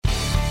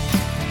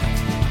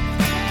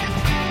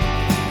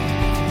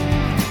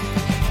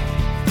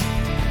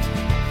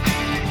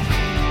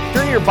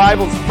your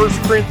Bibles, 1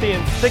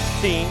 Corinthians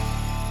 16,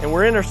 and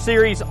we're in our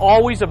series,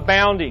 Always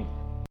Abounding.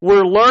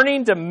 We're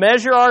learning to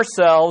measure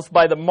ourselves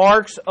by the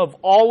marks of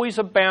always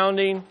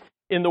abounding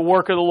in the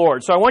work of the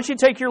Lord. So I want you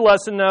to take your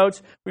lesson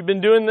notes. We've been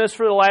doing this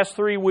for the last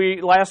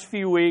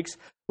few weeks.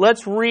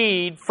 Let's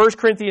read 1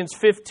 Corinthians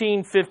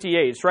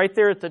 15:58. It's right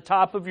there at the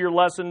top of your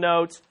lesson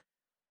notes.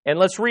 And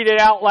let's read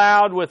it out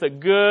loud with a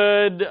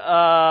good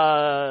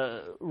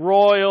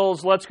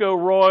Royals, let's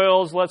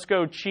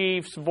go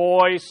Chiefs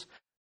voice.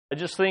 I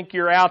just think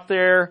you're out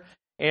there,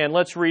 and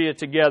let's read it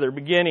together.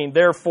 Beginning,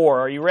 therefore,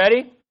 are you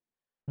ready?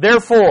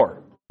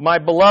 Therefore, my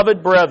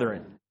beloved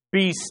brethren,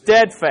 be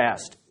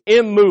steadfast,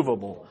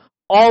 immovable,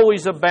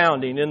 always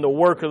abounding in the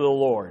work of the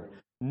Lord,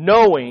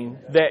 knowing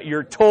that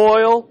your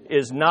toil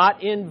is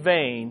not in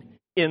vain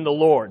in the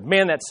Lord.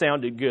 Man, that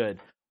sounded good.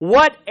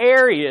 What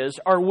areas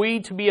are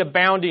we to be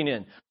abounding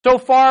in? So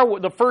far,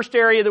 the first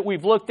area that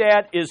we've looked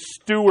at is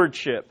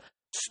stewardship.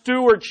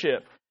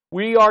 Stewardship.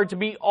 We are to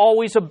be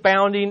always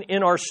abounding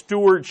in our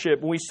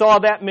stewardship. And we saw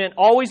that meant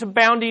always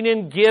abounding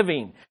in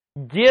giving.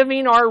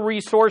 Giving our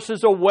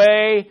resources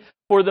away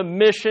for the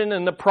mission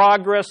and the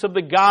progress of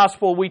the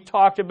gospel. We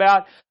talked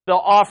about the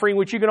offering,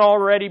 which you can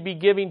already be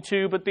giving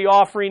to, but the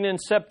offering in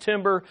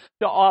September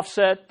to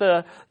offset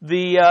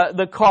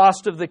the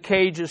cost of the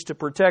cages to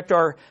protect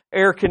our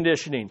air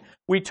conditioning.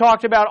 We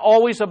talked about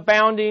always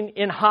abounding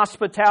in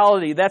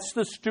hospitality. That's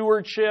the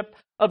stewardship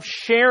of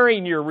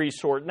sharing your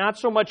resource, not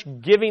so much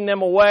giving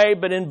them away,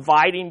 but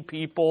inviting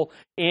people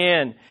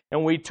in.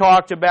 And we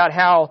talked about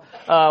how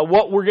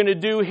what we're going to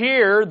do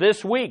here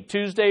this week,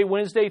 Tuesday,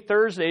 Wednesday,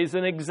 Thursday, is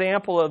an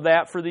example of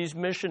that for these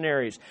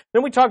missionaries.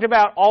 Then we talked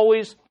about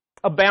always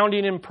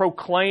abounding in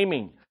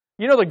proclaiming.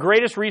 You know, the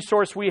greatest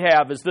resource we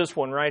have is this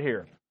one right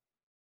here.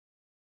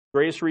 The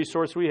greatest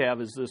resource we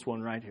have is this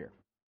one right here.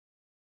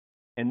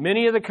 And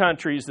many of the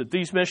countries that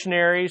these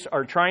missionaries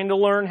are trying to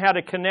learn how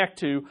to connect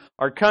to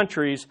are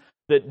countries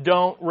that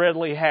don't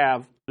readily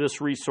have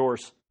this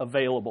resource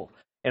available.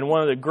 And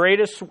one of the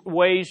greatest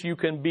ways you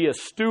can be a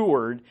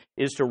steward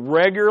is to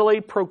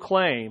regularly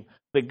proclaim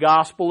the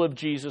gospel of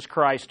Jesus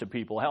Christ to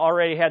people. I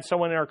already had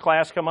someone in our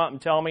class come up and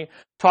tell me,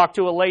 talked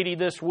to a lady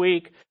this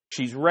week.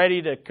 She's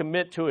ready to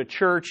commit to a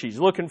church. She's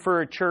looking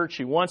for a church.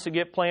 She wants to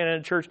get planted in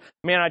a church.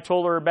 Man, I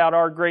told her about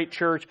our great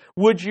church.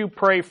 Would you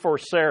pray for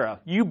Sarah?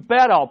 You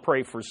bet I'll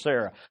pray for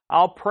Sarah.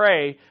 I'll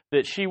pray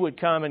that she would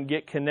come and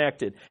get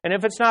connected. And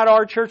if it's not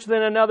our church,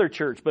 then another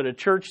church, but a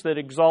church that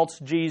exalts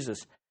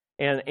Jesus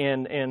and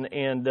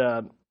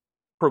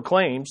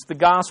proclaims the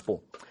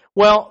gospel.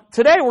 Well,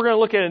 today we're going to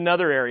look at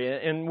another area,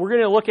 and we're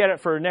going to look at it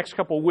for the next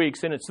couple of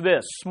weeks, and it's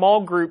this,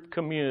 small group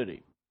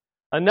community.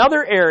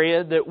 Another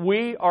area that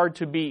we are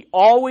to be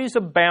always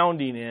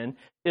abounding in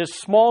is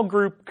small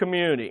group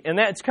community. And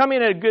that's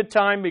coming at a good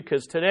time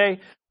because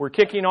today we're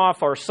kicking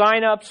off our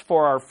sign-ups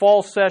for our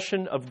fall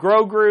session of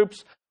Grow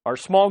Groups, our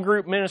small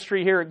group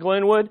ministry here at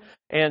Glenwood.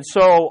 And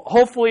so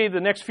hopefully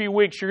the next few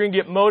weeks you're going to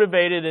get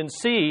motivated and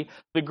see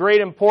the great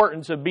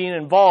importance of being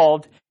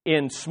involved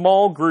in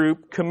small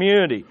group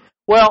community.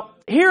 Well,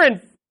 here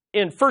in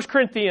 1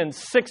 Corinthians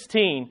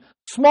 16,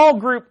 small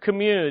group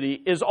community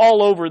is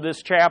all over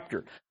this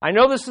chapter. I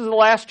know this is the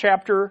last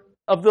chapter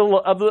of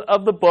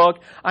the book.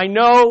 I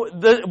know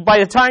by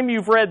the time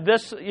you've read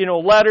this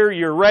letter,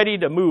 you're ready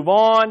to move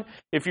on.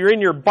 If you're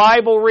in your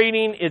Bible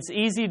reading, it's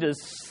easy to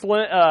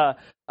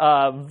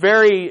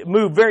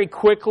move very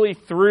quickly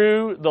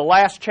through the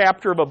last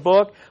chapter of a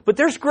book. But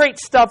there's great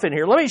stuff in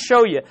here. Let me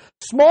show you.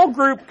 Small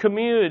group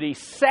community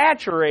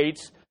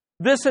saturates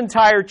this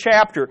entire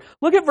chapter.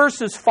 Look at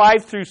verses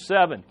 5 through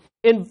 7.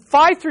 In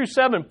 5 through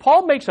 7,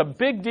 Paul makes a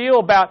big deal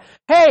about,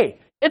 hey,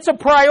 it's a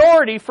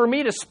priority for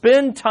me to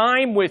spend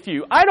time with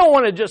you. I don't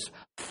want to just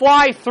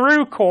fly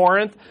through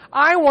Corinth.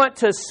 I want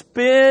to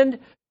spend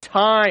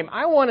time.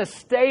 I want to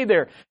stay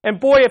there. And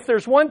boy, if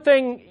there's one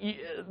thing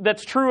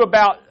that's true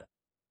about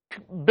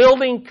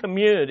building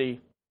community,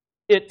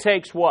 it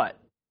takes what?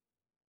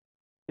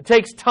 It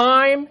takes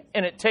time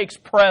and it takes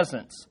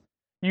presence.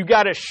 You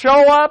got to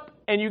show up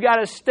and you got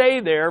to stay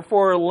there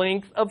for a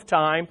length of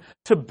time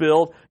to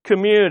build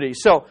community.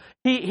 So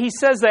he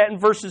says that in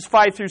verses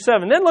 5 through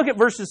 7. Then look at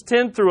verses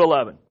 10 through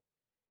 11.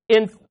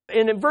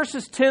 In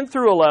verses 10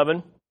 through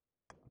 11,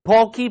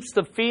 Paul keeps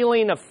the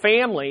feeling of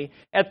family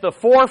at the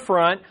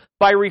forefront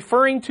by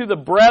referring to the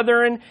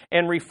brethren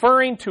and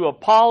referring to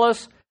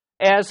Apollos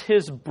as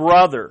his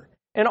brother.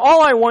 And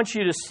all I want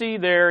you to see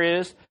there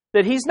is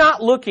that he's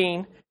not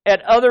looking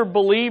at other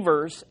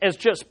believers as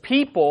just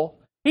people.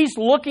 He's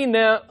looking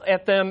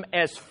at them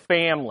as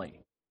family.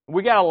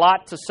 We got a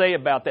lot to say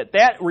about that.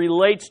 That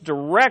relates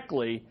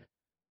directly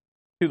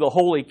to the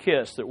Holy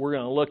Kiss that we're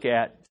going to look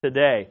at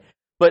today.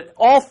 But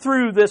all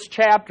through this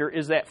chapter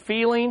is that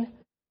feeling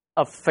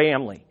of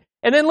family.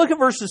 And then look at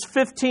verses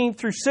 15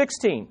 through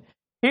 16.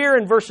 Here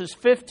in verses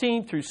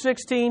 15 through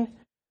 16,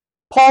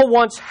 Paul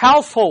wants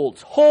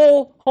households,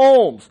 whole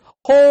homes,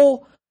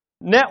 whole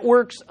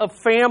networks of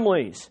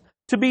families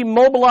to be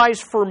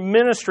mobilized for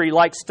ministry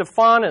like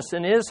Stephanas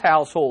and his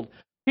household.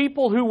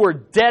 People who were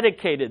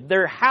dedicated.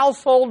 Their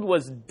household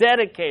was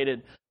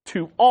dedicated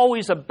to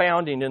always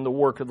abounding in the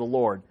work of the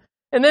Lord.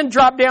 And then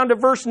drop down to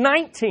verse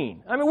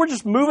 19. I mean, we're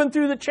just moving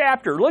through the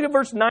chapter. Look at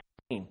verse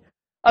 19.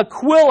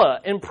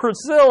 Aquila and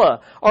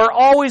Priscilla are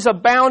always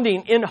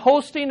abounding in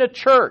hosting a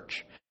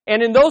church.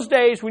 And in those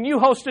days, when you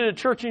hosted a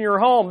church in your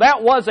home,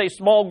 that was a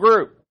small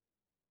group.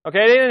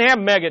 Okay, they didn't have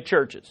mega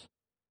churches.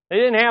 They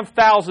didn't have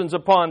thousands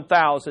upon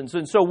thousands.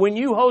 And so when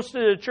you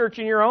hosted a church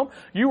in your home,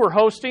 you were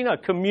hosting a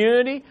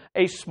community,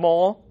 a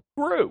small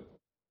group.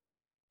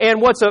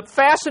 And what's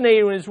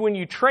fascinating is when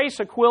you trace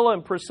Aquila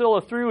and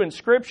Priscilla through in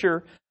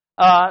Scripture,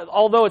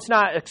 although it's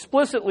not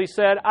explicitly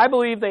said, I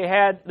believe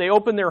they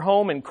opened their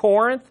home in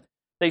Corinth.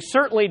 They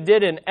certainly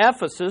did in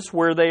Ephesus,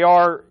 where they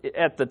are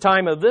at the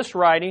time of this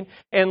writing.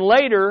 And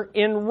later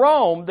in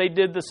Rome, they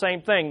did the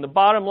same thing. The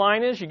bottom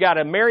line is you got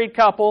a married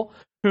couple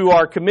who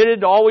are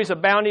committed to always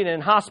abounding in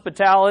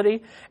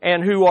hospitality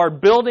and who are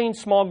building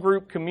small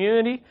group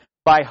community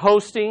by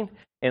hosting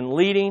and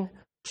leading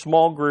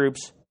small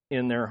groups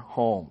in their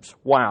homes.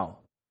 Wow.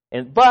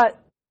 But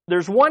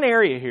there's one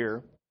area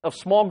here of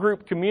small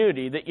group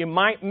community that you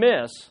might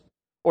miss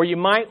or you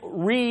might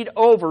read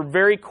over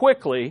very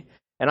quickly,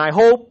 and I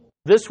hope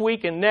this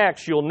week and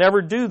next you'll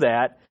never do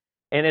that,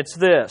 and it's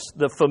this: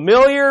 the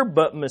familiar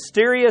but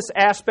mysterious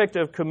aspect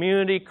of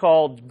community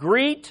called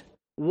greet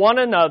one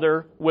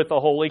another with a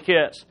holy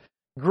kiss.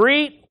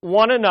 Greet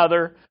one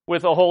another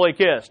with a holy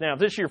kiss. Now, if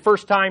this is your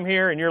first time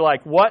here and you're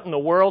like, what in the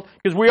world?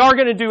 Because we are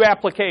going to do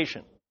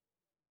application.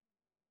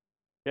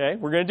 Okay,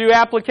 we're going to do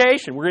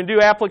application. We're going to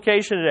do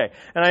application today.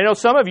 And I know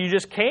some of you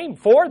just came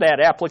for that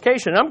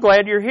application. I'm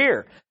glad you're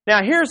here. Now,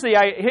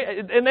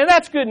 and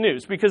that's good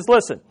news, because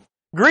listen,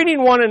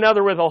 greeting one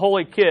another with a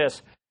holy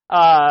kiss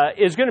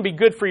is going to be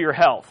good for your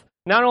health,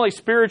 not only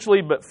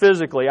spiritually but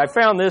physically. I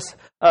found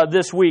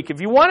this week. If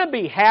you want to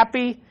be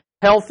happy,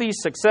 healthy,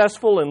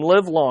 successful, and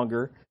live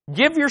longer,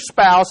 give your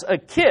spouse a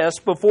kiss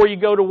before you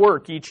go to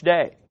work each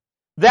day.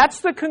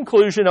 That's the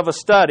conclusion of a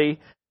study.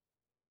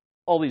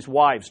 All these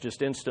wives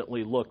just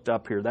instantly looked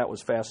up here. That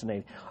was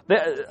fascinating.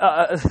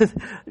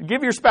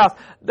 Give your spouse.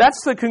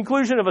 That's the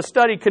conclusion of a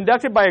study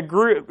conducted by a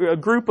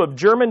group of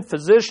German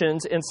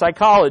physicians and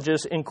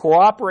psychologists in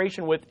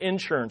cooperation with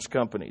insurance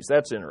companies.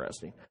 That's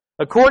interesting.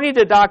 According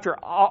to Dr.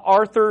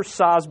 Arthur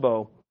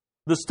Sosbo,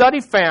 the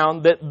study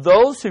found that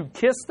those who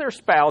kiss their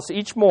spouse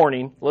each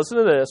morning, listen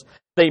to this,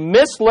 they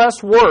miss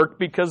less work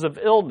because of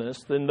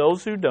illness than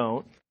those who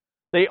don't.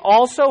 They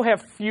also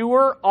have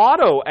fewer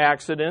auto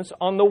accidents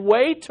on the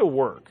way to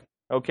work,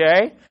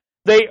 okay?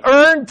 They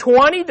earn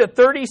 20 to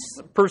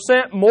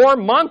 30% more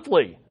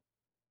monthly.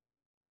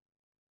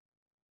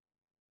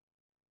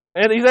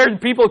 And there's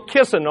people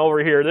kissing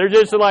over here. They're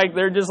just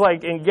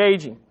like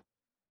engaging.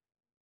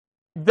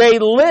 They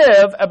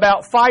live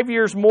about 5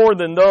 years more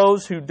than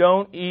those who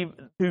don't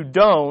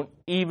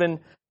even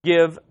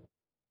give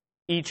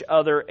each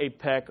other a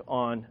peck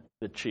on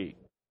the cheek.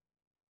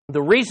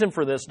 The reason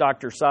for this,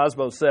 Dr.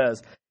 Sosbo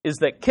says, is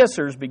that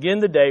kissers begin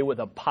the day with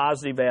a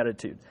positive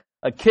attitude.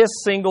 A kiss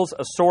signals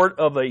a sort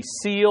of a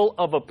seal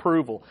of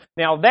approval.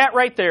 Now, that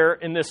right there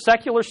in this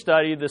secular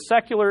study, the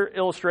secular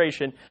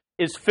illustration,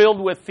 is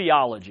filled with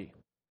theology.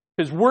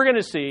 Because we're going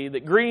to see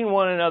that greeting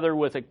one another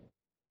with a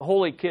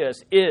holy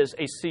kiss is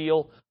a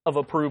seal of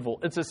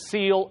approval. It's a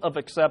seal of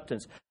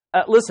acceptance.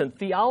 Listen,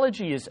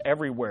 theology is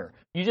everywhere.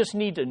 You just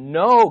need to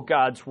know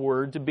God's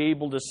Word to be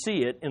able to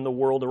see it in the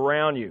world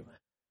around you.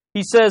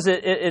 He says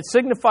it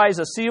signifies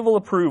a seal of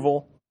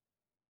approval,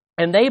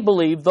 and they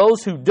believe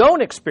those who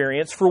don't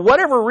experience, for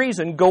whatever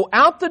reason, go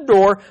out the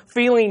door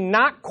feeling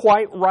not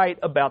quite right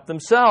about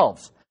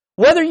themselves.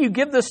 Whether you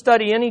give this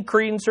study any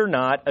credence or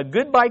not, a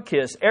goodbye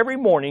kiss every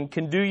morning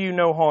can do you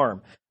no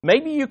harm.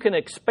 Maybe you can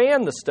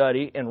expand the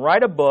study and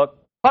write a book,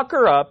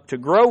 pucker up to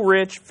grow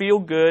rich, feel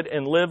good,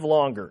 and live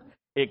longer.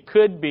 It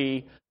could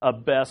be a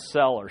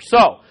bestseller.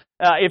 So,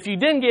 if you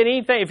didn't get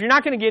anything, if you're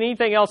not going to get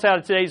anything else out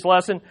of today's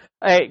lesson,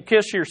 hey,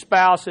 kiss your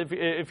spouse if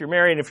you're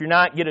married, and if you're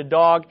not, get a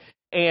dog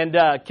and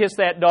kiss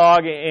that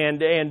dog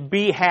and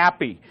be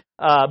happy.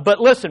 But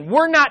listen,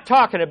 we're not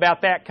talking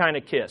about that kind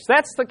of kiss.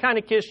 That's the kind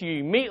of kiss you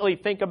immediately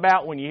think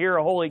about when you hear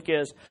a holy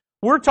kiss.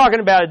 We're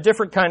talking about a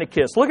different kind of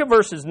kiss. Look at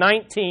verses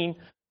 19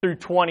 through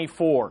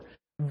 24.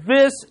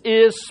 This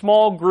is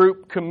small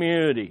group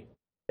community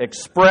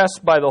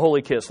expressed by the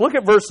holy kiss. Look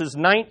at verses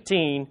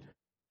 19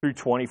 through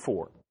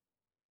 24.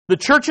 The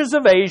churches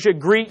of Asia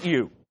greet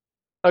you.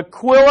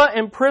 Aquila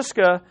and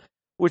Prisca,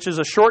 which is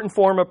a shortened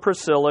form of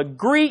Priscilla,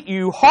 greet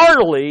you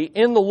heartily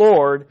in the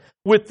Lord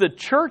with the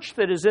church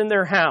that is in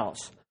their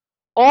house.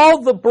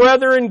 All the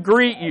brethren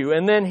greet you.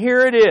 And then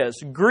here it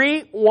is.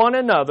 Greet one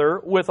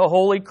another with a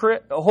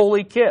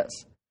holy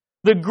kiss.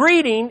 The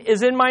greeting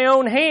is in my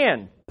own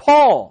hand.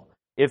 Paul.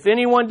 If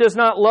anyone does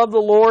not love the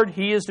Lord,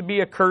 he is to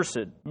be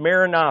accursed.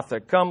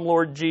 Maranatha, come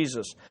Lord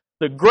Jesus.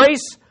 The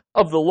grace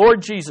of the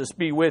Lord Jesus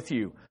be with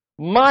you.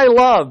 My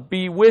love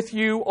be with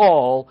you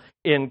all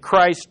in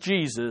Christ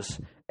Jesus.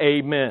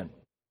 Amen.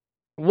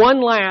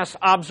 One last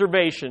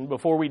observation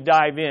before we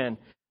dive in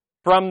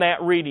from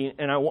that reading,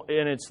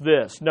 and it's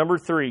this. Number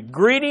 3,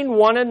 greeting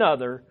one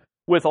another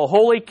with a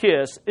holy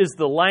kiss is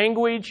the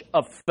language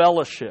of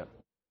fellowship.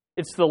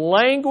 It's the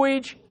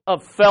language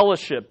of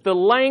fellowship, the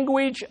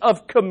language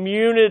of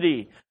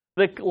community,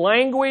 the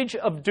language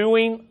of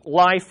doing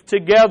life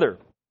together.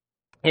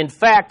 In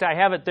fact, I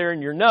have it there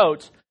in your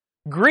notes.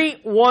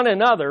 Greet one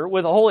another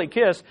with a holy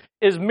kiss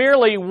is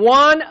merely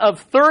one of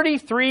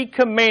 33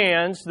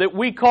 commands that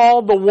we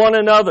call the one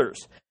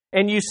another's.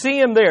 And you see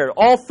them there,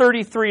 all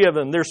 33 of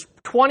them. There's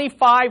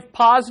 25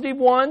 positive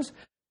ones,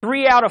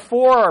 3 out of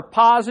 4 are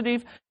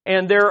positive,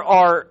 and there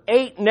are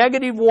 8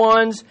 negative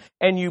ones,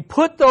 and you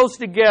put those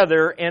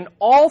together, and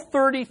all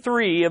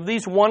 33 of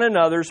these one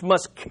another's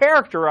must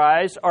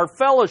characterize our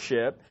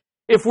fellowship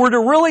if we're to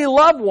really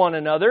love one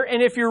another,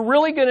 and if you're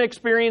really going to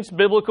experience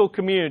biblical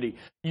community.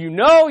 You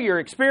know you're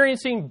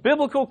experiencing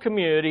biblical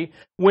community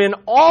when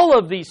all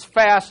of these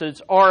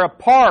facets are a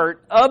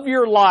part of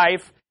your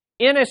life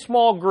in a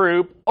small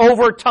group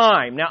over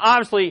time. Now,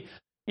 obviously,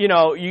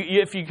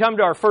 if you come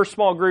to our first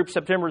small group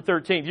September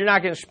 13th, you're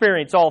not going to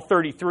experience all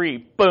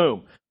 33,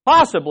 boom.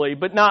 Possibly,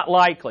 but not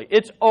likely.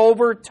 It's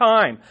over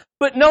time.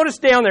 But notice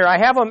down there, I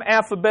have them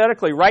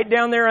alphabetically, right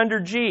down there under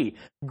G.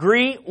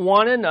 Greet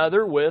one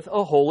another with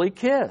a holy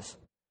kiss.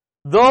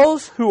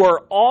 Those who are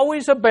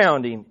always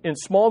abounding in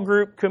small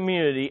group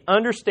community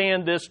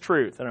understand this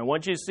truth. And I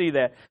want you to see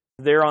that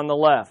there on the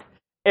left.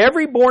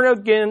 Every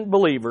born-again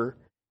believer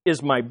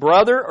is my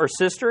brother or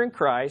sister in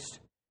Christ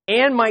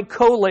and my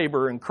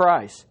co-laborer in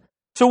Christ.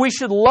 So we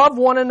should love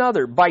one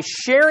another by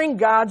sharing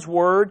God's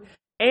Word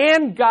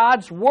and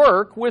God's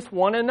work with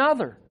one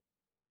another.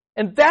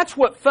 And that's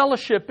what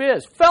fellowship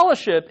is.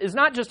 Fellowship is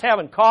not just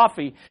having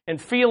coffee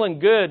and feeling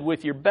good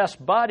with your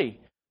best buddy.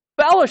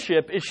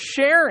 Fellowship is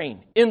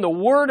sharing in the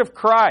Word of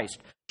Christ,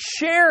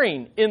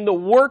 sharing in the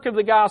work of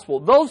the gospel.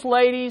 Those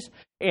ladies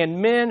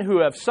and men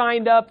who have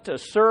signed up to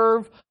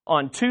serve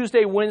on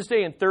Tuesday,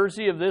 Wednesday, and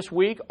Thursday of this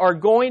week are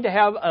going to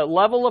have a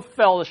level of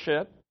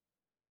fellowship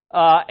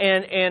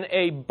and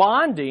a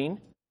bonding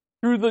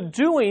through the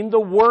doing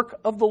the work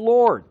of the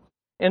Lord.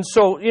 And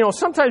so,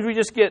 sometimes we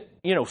just get,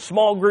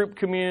 small group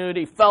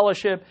community,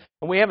 fellowship,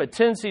 and we have a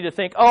tendency to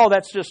think, oh,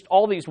 that's just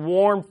all these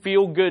warm,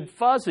 feel-good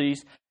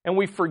fuzzies, and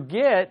we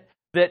forget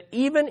that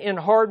even in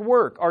hard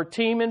work, our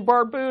team in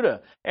Barbuda,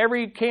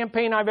 every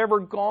campaign I've ever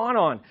gone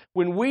on,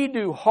 when we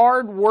do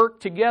hard work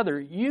together,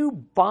 you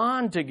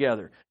bond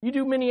together. You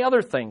do many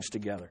other things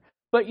together,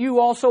 but you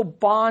also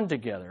bond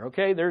together,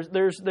 okay?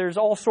 There's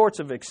all sorts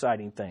of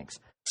exciting things.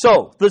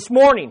 So, this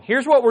morning,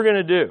 here's what we're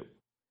going to do.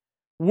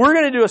 We're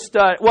going to do a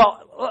study. Well,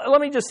 let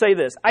me just say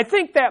this. I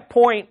think that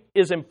point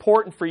is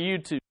important for you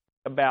to think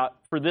about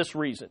for this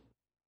reason.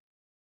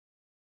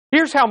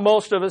 Here's how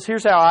most of us,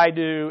 here's how I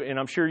do, and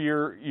I'm sure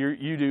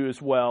you do as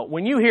well.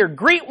 When you hear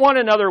greet one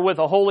another with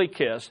a holy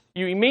kiss,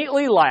 you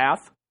immediately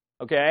laugh,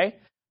 okay,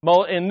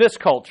 in this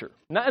culture.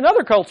 In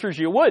other cultures,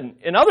 you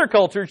wouldn't. In other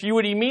cultures, you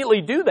would immediately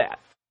do that.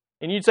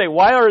 And you'd say,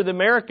 why are the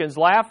Americans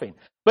laughing?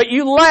 But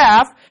you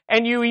laugh,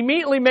 and you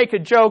immediately make a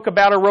joke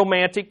about a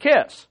romantic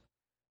kiss.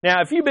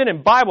 Now, if you've been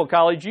in Bible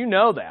college, you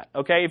know that,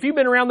 okay? If you've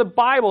been around the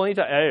Bible, and you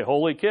say, hey,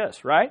 holy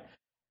kiss, right?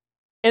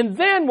 And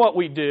then what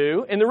we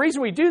do, and the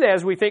reason we do that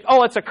is we think,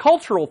 oh, it's a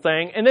cultural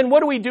thing, and then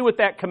what do we do with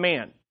that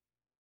command?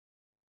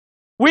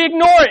 We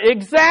ignore it,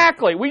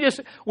 exactly.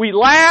 We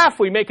laugh,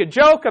 we make a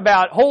joke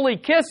about holy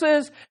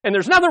kisses, and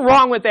there's nothing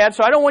wrong with that,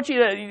 so I don't want you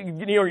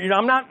to,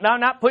 I'm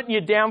not putting you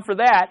down for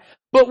that.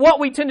 But what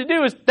we tend to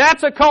do is,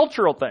 that's a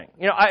cultural thing.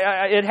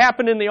 It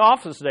happened in the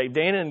office today.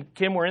 Dana and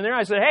Kim were in there.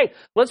 I said, hey,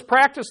 let's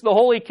practice the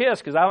holy kiss,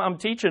 because I'm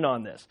teaching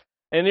on this.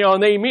 And,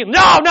 and they immediately,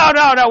 no,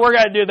 we're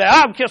going to do that.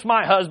 I'll kiss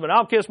my husband.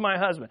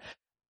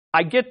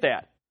 I get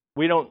that.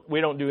 We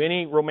don't do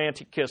any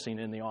romantic kissing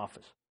in the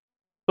office.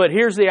 But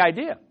here's the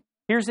idea.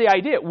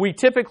 We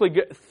typically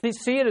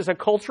see it as a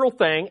cultural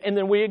thing, and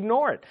then we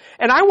ignore it.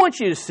 And I want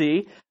you to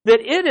see that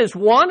it is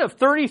one of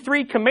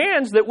 33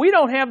 commands that we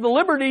don't have the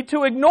liberty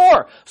to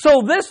ignore.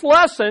 So this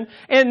lesson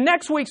and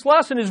next week's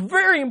lesson is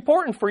very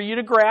important for you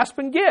to grasp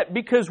and get,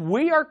 because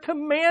we are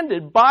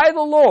commanded by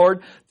the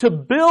Lord to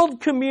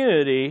build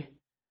community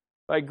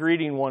by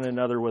greeting one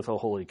another with a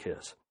holy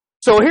kiss.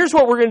 So here's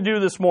what we're going to do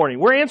this morning.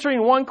 We're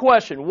answering one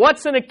question.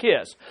 What's in a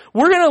kiss?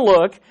 We're going to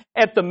look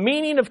at the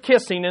meaning of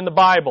kissing in the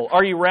Bible.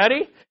 Are you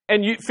ready?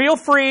 And you feel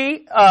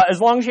free,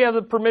 as long as you have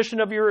the permission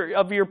of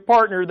your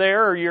partner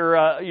there or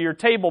your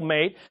table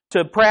mate,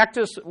 to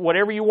practice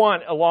whatever you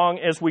want along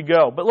as we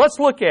go. But let's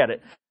look at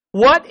it.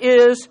 What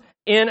is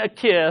in a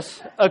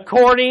kiss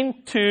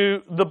according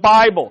to the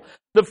Bible?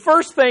 The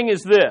first thing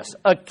is this.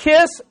 A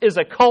kiss is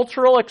a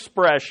cultural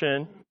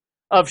expression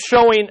of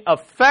showing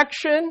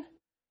affection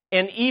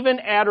and even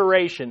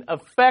adoration.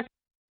 Affection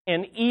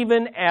and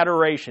even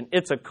adoration.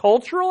 It's a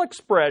cultural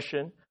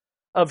expression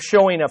of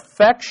showing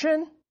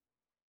affection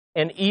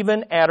and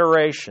even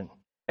adoration.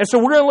 And so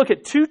we're going to look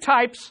at two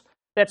types.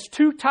 That's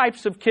two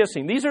types of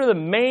kissing. These are the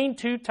main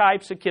two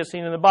types of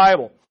kissing in the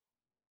Bible.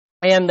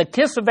 And the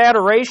kiss of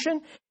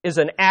adoration is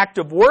an act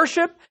of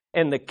worship,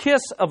 and the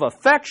kiss of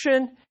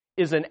affection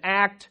is an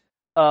act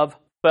of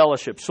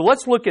fellowship. So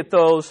let's look at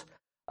those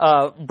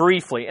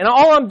briefly. And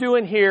all I'm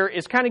doing here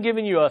is kind of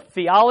giving you a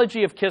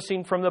theology of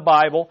kissing from the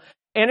Bible.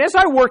 And as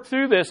I work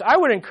through this, I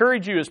would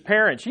encourage you as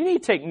parents, you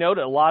need to take note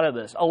of a lot of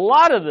this. A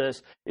lot of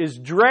this is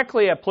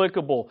directly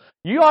applicable.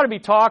 You ought to be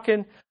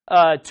talking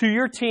to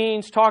your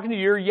teens, talking to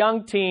your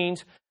young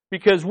teens,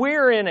 because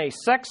we're in a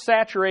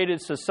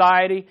sex-saturated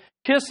society.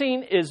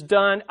 Kissing is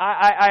done,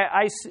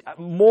 I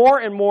more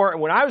and more.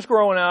 When I was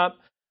growing up,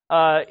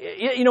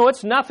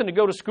 it's nothing to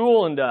go to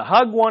school and to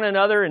hug one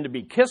another and to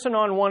be kissing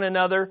on one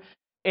another.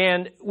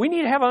 And we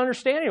need to have an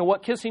understanding of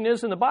what kissing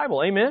is in the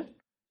Bible. Amen?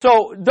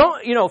 So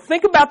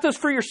think about this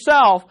for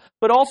yourself,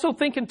 but also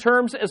think in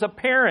terms as a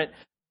parent.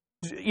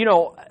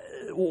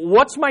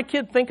 What's my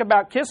kid think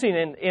about kissing?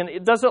 And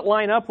it doesn't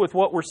line up with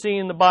what we're seeing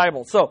in the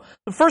Bible. So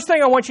the first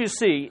thing I want you to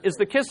see is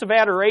the kiss of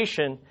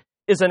adoration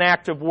is an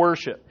act of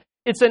worship.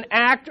 It's an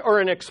act or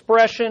an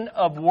expression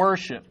of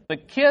worship. The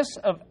kiss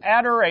of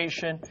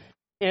adoration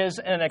is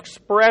an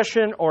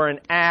expression or an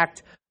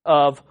act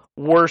of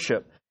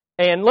worship.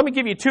 And let me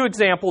give you two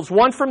examples,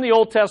 one from the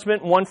Old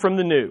Testament and one from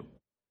the New.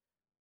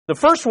 The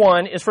first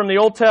one is from the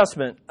Old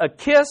Testament. A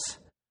kiss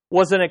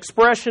was an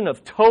expression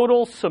of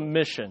total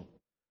submission.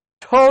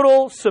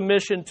 Total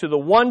submission to the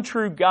one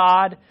true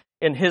God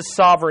and His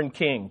sovereign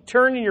King.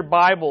 Turn in your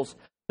Bibles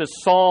to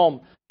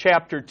Psalm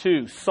chapter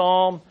 2.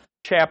 Psalm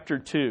chapter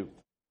 2.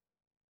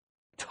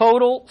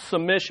 Total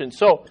submission.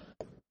 So,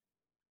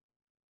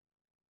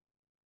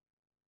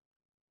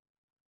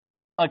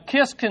 a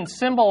kiss can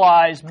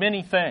symbolize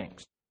many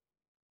things.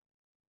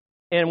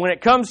 And when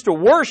it comes to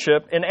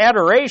worship and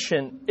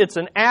adoration, it's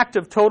an act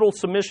of total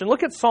submission.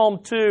 Look at Psalm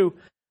 2,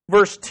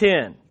 verse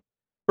 10,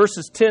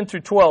 verses 10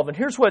 through 12. And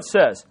here's what it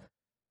says.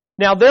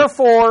 Now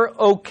therefore,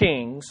 O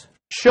kings,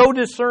 show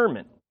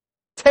discernment.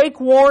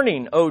 Take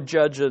warning, O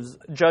judges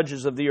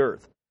of the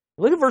earth.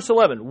 Look at verse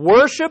 11.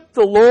 Worship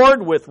the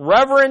Lord with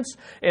reverence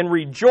and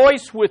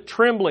rejoice with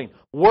trembling.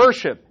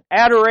 Worship,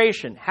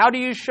 adoration. How do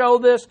you show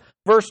this?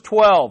 Verse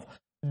 12.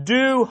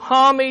 Do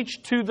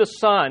homage to the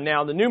Son.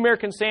 Now, the New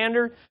American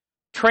Standard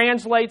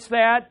translates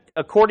that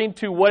according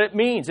to what it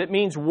means. It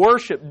means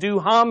worship, do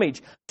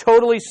homage,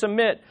 totally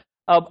submit.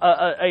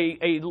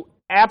 A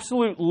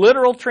absolute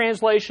literal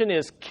translation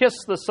is kiss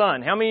the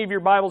Son. How many of your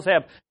Bibles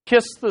have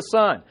kiss the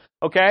Son?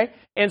 Okay,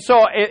 and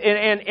so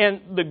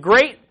and the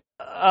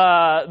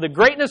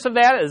greatness of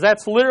that is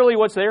that's literally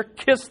what's there.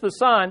 Kiss the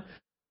Son.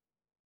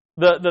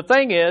 The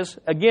thing is,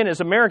 again,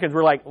 as Americans,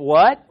 we're like,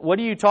 what? What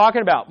are you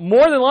talking about?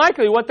 More than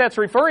likely, what that's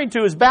referring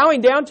to is bowing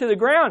down to the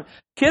ground,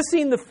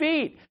 kissing the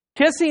feet,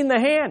 kissing the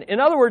hand.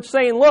 In other words,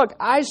 saying, look,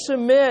 I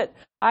submit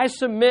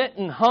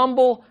in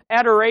humble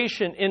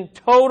adoration, in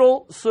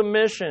total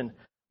submission.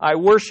 I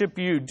worship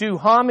you. Do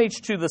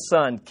homage to the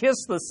Son.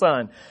 Kiss the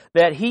Son,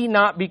 that He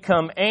not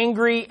become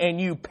angry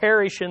and you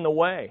perish in the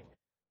way.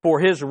 For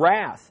His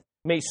wrath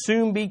may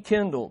soon be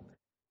kindled.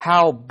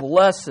 How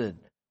blessed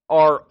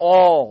are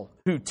all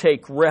who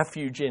take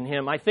refuge in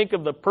Him. I think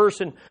of the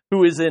person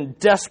who is in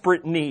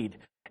desperate need.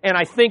 And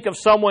I think of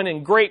someone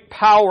in great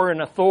power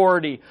and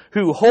authority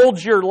who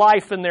holds your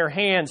life in their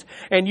hands.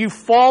 And you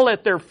fall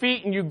at their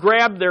feet and you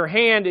grab their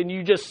hand and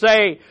you just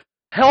say,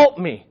 help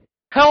me,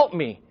 help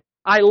me.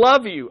 I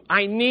love you.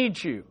 I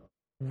need you.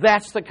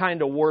 That's the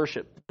kind of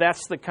worship.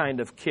 That's the kind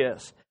of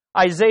kiss.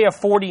 Isaiah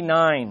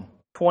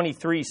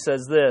 49:23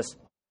 says this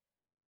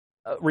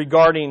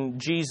regarding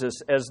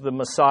Jesus as the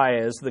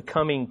Messiah, as the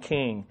coming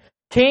King.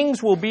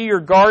 Kings will be your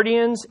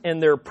guardians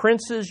and their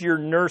princes your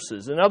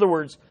nurses. In other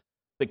words,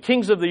 the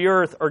kings of the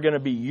earth are going to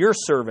be your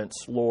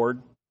servants,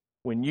 Lord,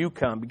 when you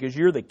come, because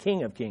you're the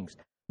King of kings.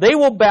 They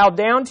will bow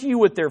down to you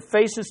with their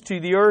faces to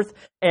the earth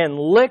and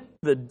lick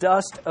the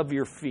dust of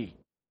your feet.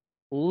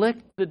 Lick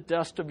the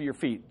dust of your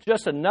feet.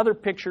 Just another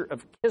picture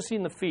of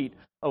kissing the feet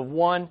of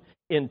one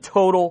in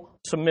total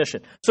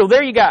submission. So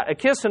there you got a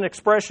kiss, an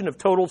expression of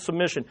total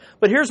submission.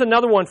 But here's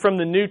another one from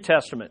the New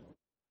Testament.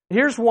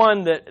 Here's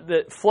one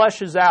that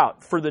fleshes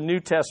out for the New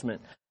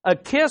Testament. A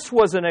kiss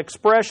was an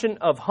expression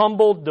of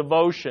humble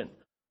devotion.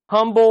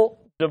 Humble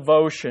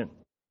devotion.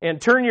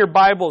 And turn your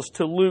Bibles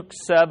to Luke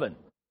 7.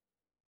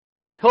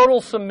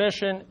 Total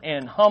submission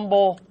and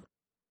humble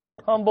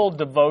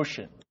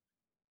devotion.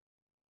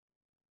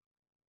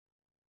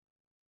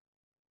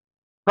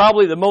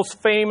 Probably the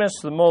most famous,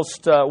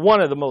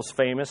 one of the most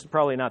famous,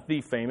 probably not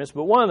the famous,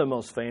 but one of the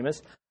most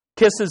famous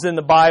kisses in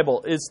the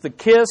Bible is the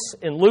kiss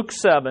in Luke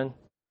 7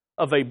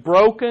 of a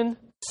broken,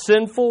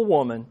 sinful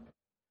woman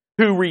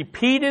who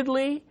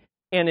repeatedly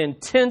and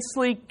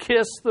intensely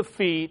kissed the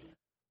feet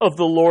of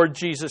the Lord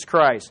Jesus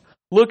Christ.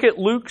 Look at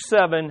Luke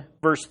 7,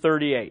 verse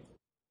 38.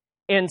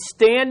 And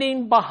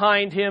standing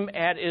behind Him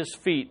at His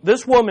feet.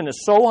 This woman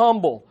is so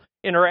humble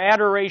in her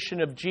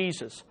adoration of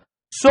Jesus,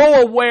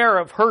 so aware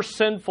of her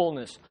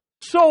sinfulness,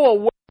 so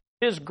aware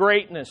of His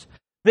greatness,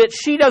 that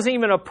she doesn't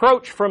even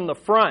approach from the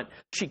front.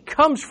 She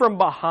comes from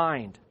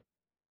behind.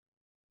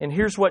 And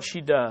here's what she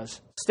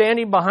does.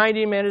 Standing behind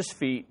Him at His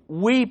feet,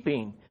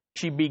 weeping,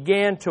 she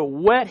began to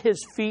wet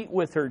His feet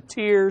with her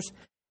tears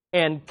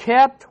and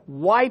kept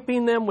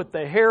wiping them with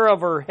the hair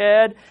of her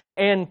head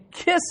and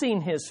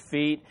kissing His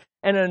feet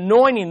and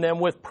anointing them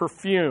with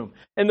perfume.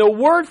 And the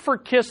word for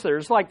kiss,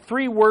 there's like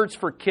 3 words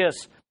for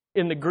kiss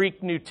in the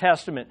Greek New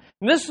Testament.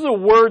 And this is a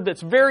word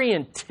that's very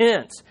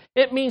intense.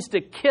 It means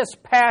to kiss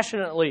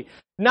passionately,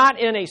 not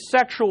in a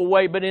sexual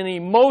way, but in an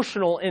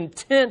emotional,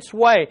 intense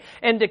way.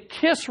 And to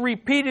kiss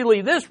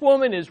repeatedly. This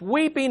woman is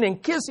weeping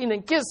and kissing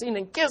and kissing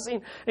and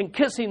kissing and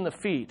kissing the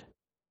feet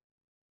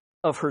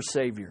of her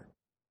Savior.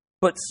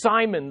 But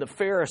Simon the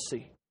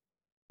Pharisee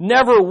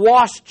never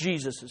washed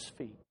Jesus'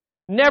 feet,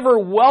 never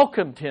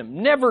welcomed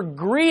Him, never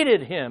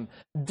greeted Him,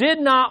 did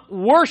not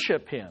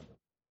worship Him,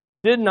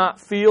 did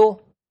not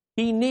feel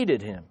he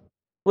needed Him.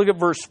 Look at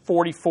verse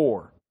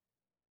 44.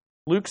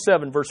 Luke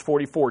 7, verse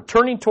 44.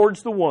 Turning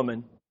towards the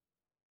woman.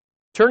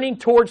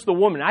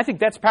 I think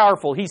that's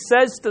powerful. He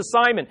says to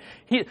Simon,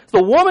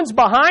 the woman's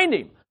behind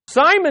him.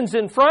 Simon's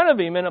in front of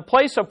him in a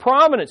place of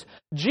prominence.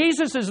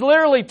 Jesus is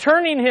literally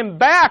turning him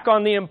back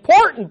on the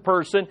important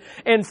person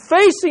and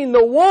facing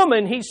the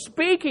woman. He's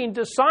speaking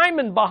to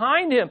Simon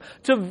behind him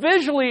to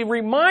visually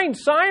remind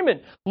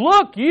Simon,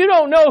 look, you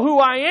don't know who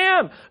I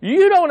am.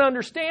 You don't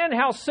understand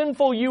how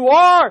sinful you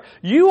are.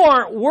 You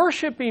aren't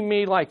worshiping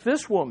me like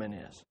this woman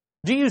is.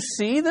 Do you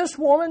see this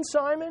woman,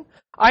 Simon?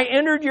 I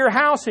entered your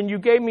house and you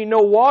gave me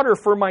no water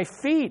for my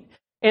feet.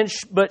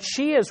 But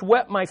she has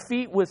wet my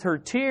feet with her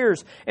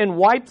tears and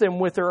wiped them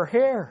with her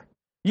hair.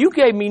 You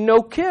gave me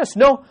no kiss,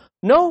 no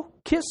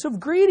kiss of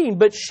greeting.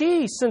 But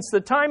she, since the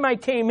time I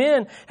came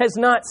in, has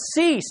not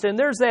ceased. And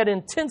there's that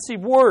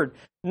intensive word,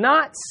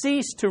 not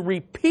ceased to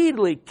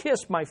repeatedly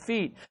kiss my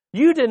feet.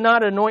 You did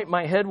not anoint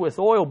my head with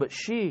oil, but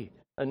she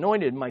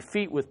anointed my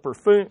feet with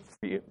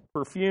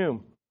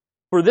perfume.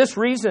 For this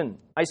reason,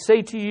 I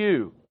say to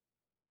you,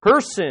 her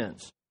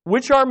sins,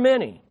 which are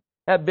many,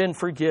 have been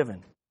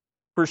forgiven.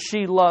 For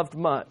she loved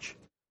much,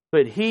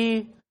 but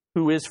he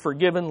who is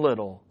forgiven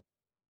little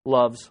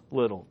loves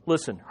little.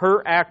 Listen,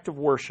 her act of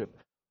worship,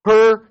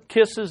 her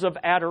kisses of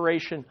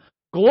adoration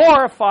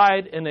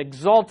glorified and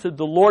exalted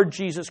the Lord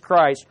Jesus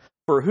Christ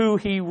for who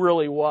He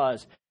really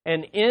was.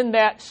 And in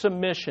that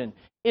submission,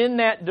 in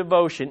that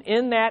devotion,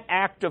 in that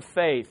act of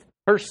faith,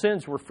 her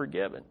sins were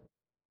forgiven.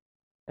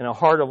 And a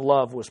heart of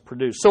love was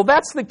produced. So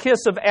that's the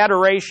kiss of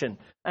adoration,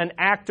 an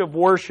act of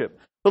worship.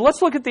 But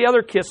let's look at the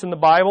other kiss in the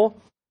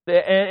Bible.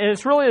 And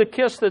it's really the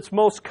kiss that's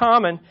most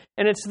common,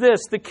 and it's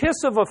this, the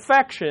kiss of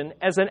affection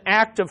as an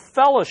act of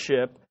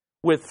fellowship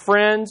with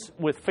friends,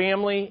 with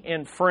family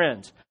and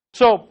friends.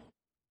 So,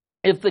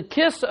 if the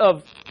kiss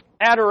of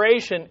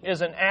adoration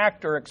is an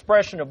act or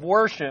expression of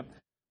worship,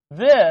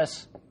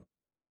 this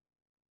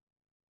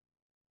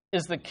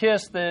is the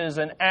kiss that is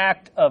an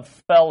act of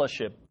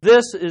fellowship.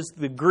 This is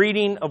the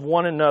greeting of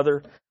one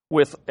another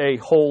with a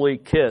holy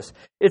kiss.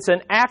 It's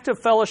an act of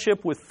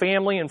fellowship with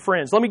family and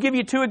friends. Let me give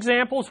you 2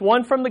 examples,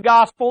 one from the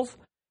Gospels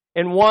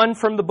and one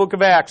from the book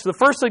of Acts. The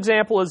first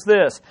example is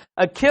this.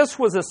 A kiss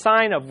was a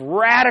sign of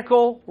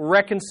radical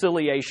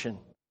reconciliation.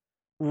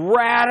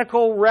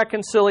 Radical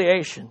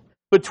reconciliation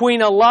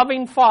between a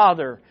loving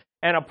father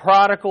and a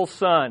prodigal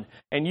son.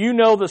 And you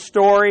know the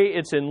story.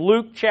 It's in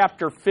Luke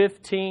chapter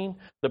 15.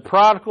 The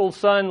prodigal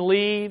son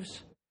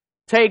leaves,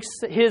 takes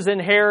his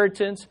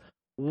inheritance,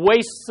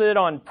 wastes it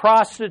on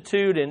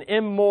prostitute and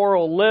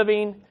immoral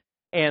living,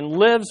 and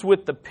lives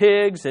with the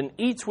pigs and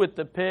eats with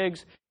the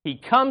pigs. He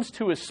comes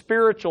to his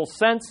spiritual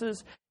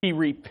senses, he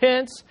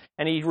repents,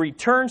 and he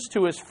returns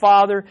to his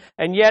father,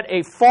 and yet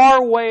a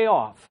far way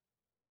off,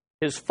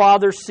 his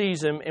father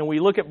sees him, and we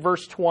look at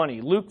verse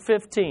 20, Luke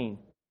 15,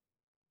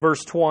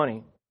 verse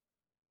 20.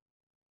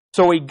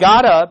 So he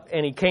got up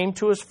and he came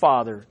to his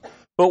father,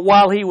 but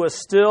while he was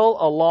still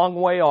a long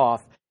way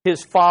off,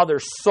 his father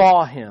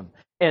saw him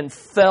and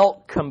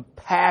felt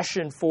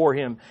compassion for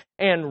him,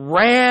 and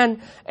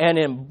ran and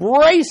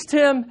embraced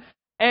him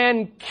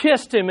and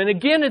kissed him. And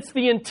again, it's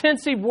the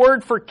intensive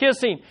word for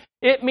kissing.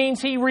 It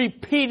means he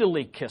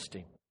repeatedly kissed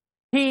him.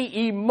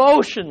 He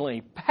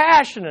emotionally,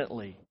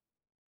 passionately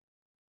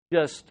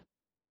just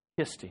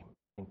kissed him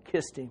and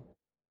kissed him,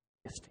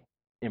 kissed him,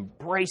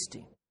 embraced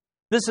him.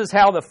 This is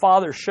how the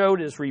father showed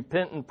his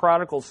repentant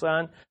prodigal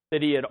son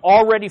that he had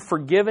already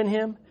forgiven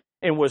him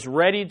and was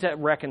ready to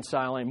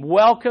reconcile him.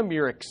 Welcome,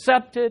 you're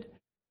accepted.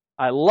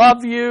 I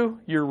love you.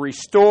 You're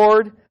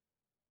restored.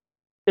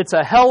 It's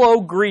a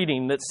hello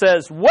greeting that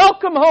says,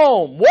 welcome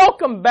home,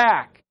 welcome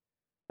back.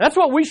 That's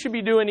what we should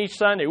be doing each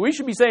Sunday. We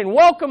should be saying,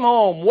 welcome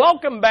home,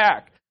 welcome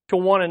back to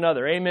one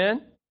another.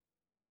 Amen?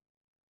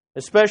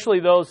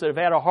 Especially those that have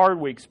had a hard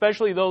week,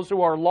 especially those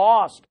who are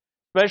lost,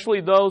 especially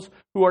those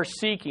who are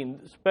seeking,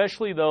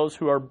 especially those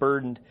who are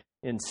burdened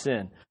in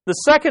sin. The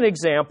second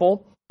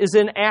example is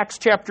in Acts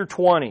chapter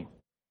 20.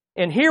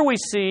 And here we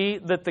see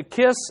that the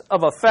kiss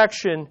of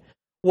affection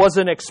was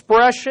an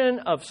expression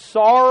of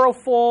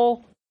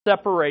sorrowful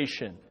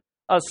separation.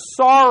 A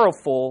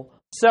sorrowful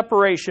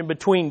separation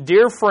between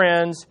dear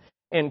friends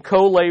and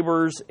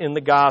co-laborers in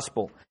the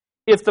gospel.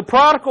 If the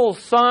prodigal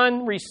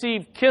son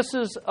received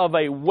kisses of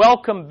a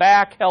welcome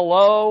back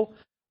hello,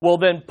 well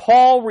then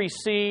Paul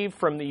received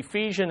from the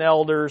Ephesian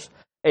elders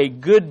a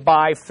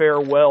goodbye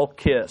farewell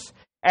kiss.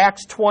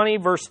 Acts 20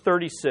 verse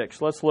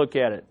 36. Let's look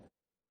at it.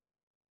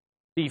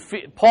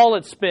 Paul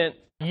had spent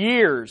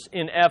years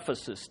in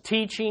Ephesus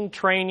teaching,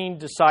 training,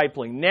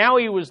 discipling. Now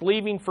he was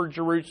leaving for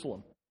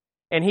Jerusalem.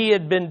 And he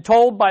had been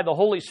told by the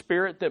Holy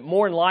Spirit that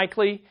more than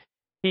likely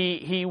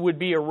he would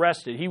be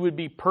arrested. He would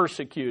be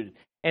persecuted.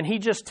 And he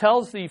just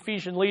tells the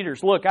Ephesian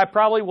leaders, look, I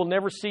probably will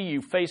never see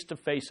you face to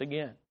face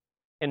again.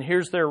 And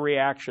here's their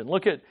reaction.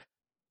 Look at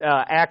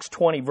Acts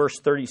 20, verse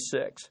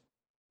 36.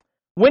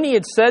 When he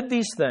had said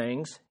these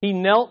things, he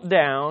knelt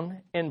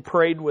down and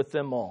prayed with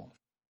them all.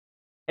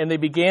 And they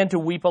began to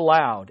weep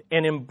aloud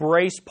and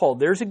embrace Paul.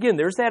 There's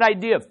that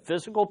idea of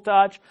physical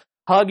touch,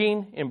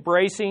 hugging,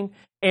 embracing,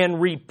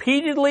 and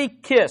repeatedly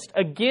kissed.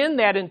 Again,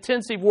 that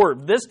intensive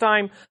word. This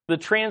time, the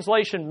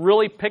translation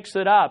really picks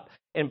it up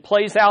and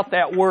plays out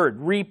that word.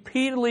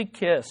 Repeatedly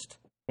kissed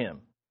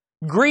him.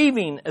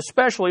 Grieving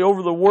especially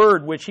over the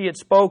word which he had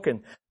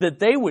spoken, that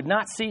they would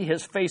not see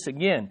his face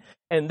again.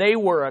 And they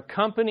were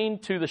accompanying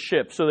to the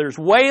ship. So there's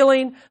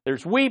wailing,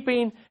 there's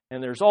weeping,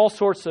 and there's all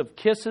sorts of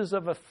kisses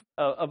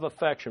of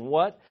affection.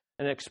 What?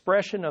 An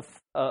expression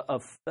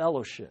of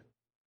fellowship.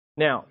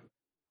 Now,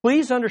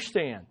 please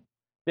understand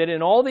that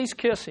in all these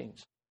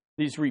kissings,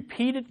 these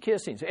repeated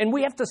kissings, and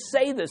we have to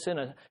say this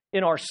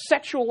in our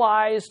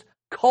sexualized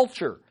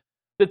culture,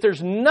 that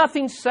there's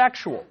nothing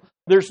sexual,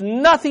 there's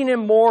nothing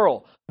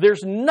immoral,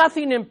 there's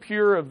nothing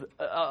impure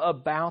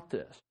about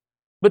this.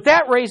 But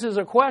that raises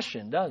a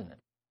question, doesn't it?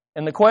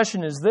 And the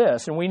question is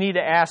this, and we need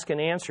to ask and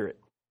answer it.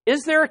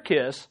 Is there a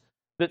kiss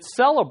that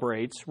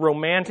celebrates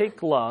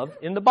romantic love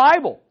in the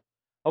Bible?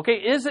 Okay,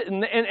 is it?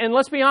 And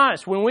let's be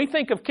honest, when we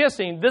think of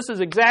kissing, this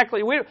is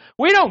exactly,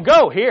 we don't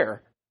go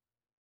here.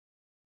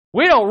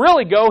 We don't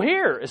really go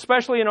here,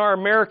 especially in our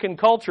American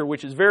culture,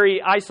 which is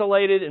very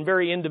isolated and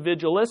very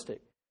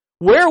individualistic.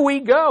 Where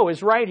we go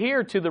is right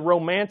here to the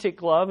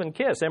romantic love and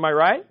kiss. Am I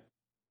right?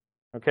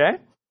 Okay.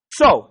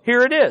 So,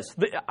 here it is.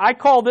 I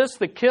call this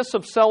the kiss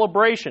of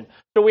celebration.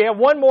 So we have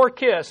one more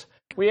kiss.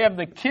 We have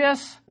the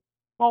kiss.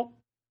 Well,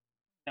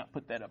 now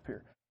put that up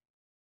here.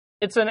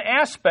 It's an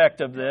aspect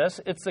of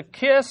this. It's the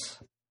kiss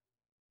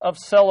of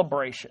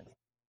celebration,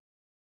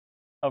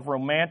 of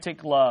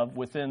romantic love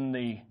within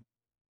the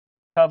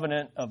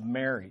covenant of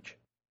marriage.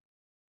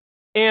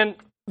 And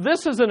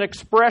this is an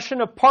expression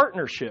of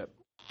partnership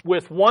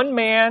with one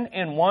man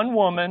and one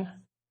woman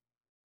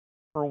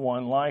for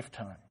one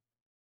lifetime.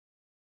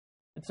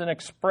 It's an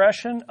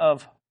expression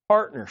of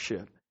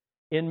partnership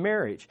in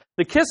marriage.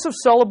 The kiss of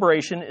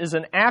celebration is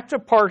an act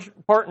of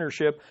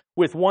partnership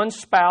with one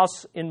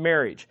spouse in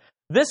marriage.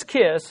 This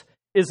kiss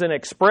is an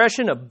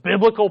expression of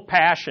biblical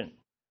passion.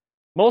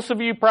 Most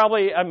of you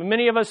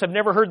many of us have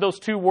never heard those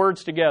two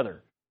words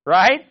together,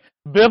 right?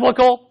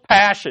 Biblical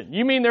passion.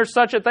 You mean there's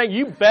such a thing?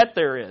 You bet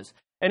there is.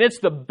 And it's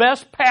the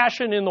best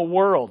passion in the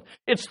world.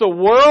 It's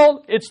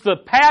the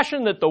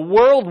passion that the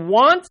world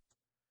wants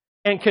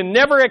and can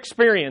never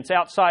experience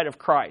outside of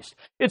Christ.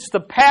 It's the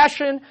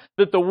passion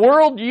that the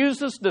world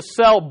uses to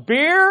sell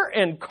beer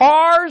and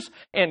cars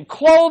and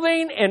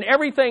clothing and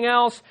everything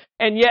else,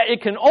 and yet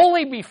it can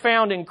only be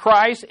found in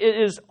Christ.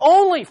 It is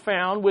only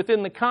found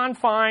within the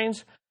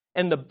confines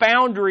and the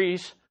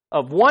boundaries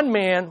of one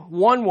man,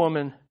 one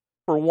woman,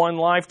 for one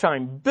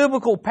lifetime.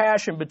 Biblical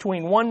passion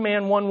between one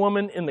man, one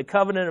woman in the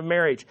covenant of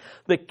marriage.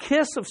 The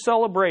kiss of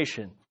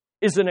celebration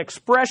is an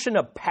expression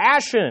of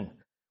passion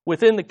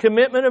within the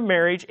commitment of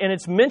marriage, and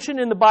it's mentioned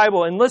in the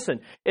Bible. And listen,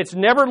 it's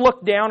never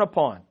looked down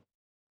upon.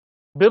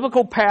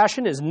 Biblical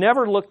passion is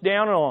never looked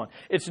down on.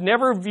 It's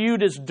never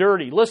viewed as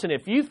dirty. Listen,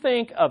 if you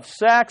think of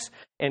sex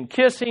and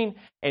kissing,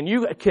 and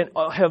you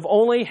have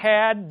only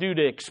had, due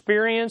to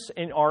experience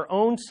in our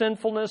own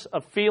sinfulness, a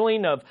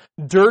feeling of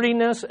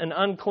dirtiness and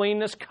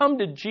uncleanness, come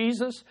to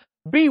Jesus.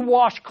 Be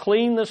washed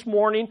clean this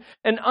morning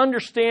and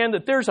understand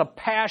that there's a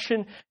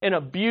passion and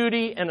a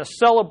beauty and a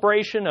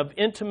celebration of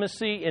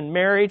intimacy in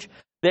marriage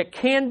that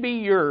can be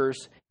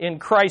yours in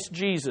Christ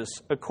Jesus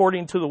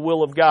according to the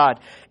will of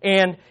God.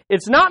 And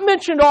it's not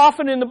mentioned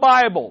often in the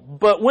Bible,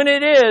 but when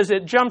it is,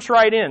 it jumps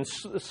right in.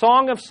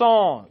 Song of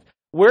Songs.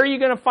 Where are you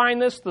going to find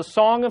this? The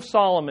Song of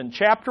Solomon,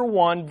 chapter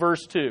 1,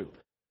 verse 2.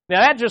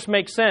 Now that just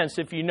makes sense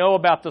if you know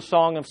about the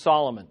Song of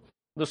Solomon.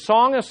 The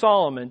Song of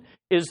Solomon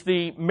is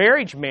the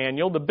marriage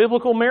manual, the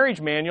biblical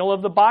marriage manual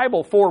of the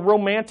Bible for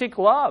romantic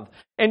love.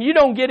 And you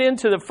don't get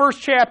into the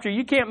first chapter,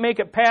 you can't make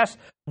it past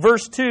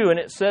verse 2, and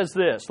it says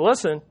this.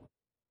 Listen.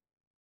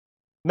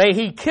 May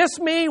he kiss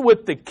me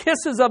with the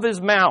kisses of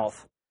his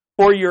mouth,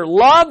 for your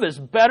love is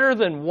better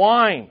than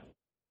wine.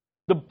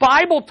 The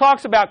Bible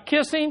talks about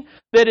kissing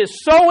that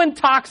is so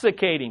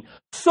intoxicating,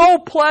 so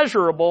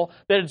pleasurable,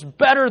 that it's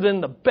better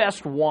than the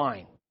best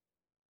wine.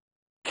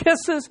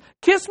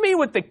 Kiss me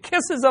with the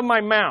kisses of my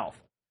mouth.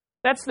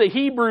 That's the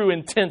Hebrew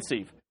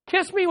intensive.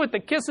 Kiss me with the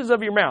kisses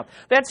of your mouth.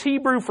 That's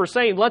Hebrew for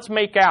saying, let's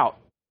make out.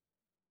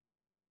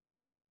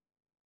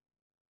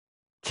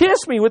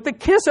 Kiss me with the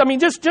kiss. I mean,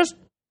 just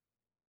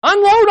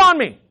unload on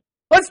me.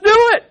 Let's do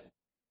it.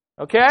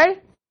 Okay?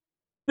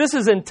 This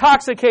is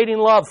intoxicating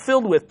love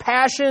filled with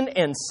passion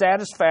and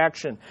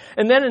satisfaction.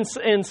 And then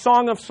in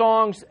Song of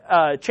Songs,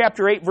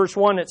 chapter 8, verse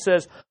 1, it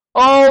says,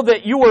 Oh,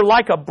 that you were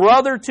like a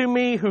brother to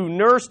me who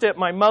nursed at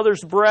my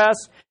mother's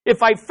breast.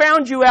 If I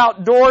found you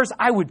outdoors,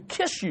 I would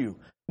kiss you.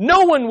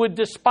 No one would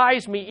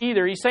despise me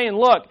either. He's saying,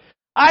 look,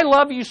 I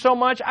love you so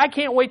much. I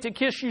can't wait to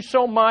kiss you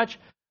so much.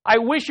 I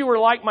wish you were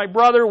like my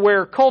brother,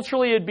 where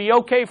culturally it'd be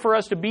okay for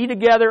us to be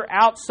together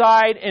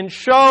outside and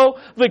show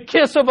the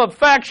kiss of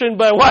affection,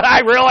 but what I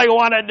really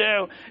want to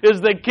do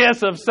is the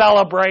kiss of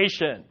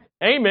celebration.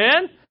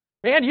 Amen?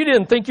 Man, you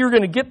didn't think you were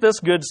going to get this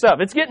good stuff.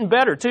 It's getting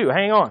better too.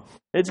 Hang on.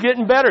 It's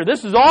getting better.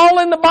 This is all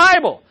in the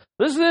Bible.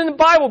 This is in the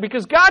Bible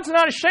because God's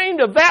not ashamed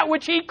of that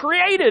which He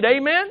created.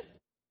 Amen?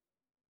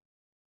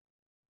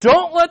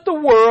 Don't let the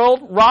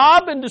world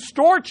rob and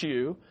distort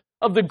you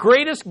of the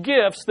greatest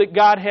gifts that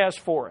God has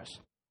for us,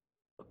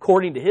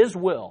 according to His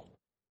will,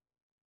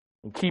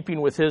 in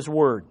keeping with His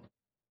Word.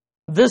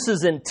 This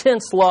is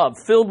intense love,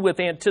 filled with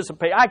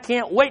anticipation. I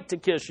can't wait to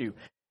kiss you.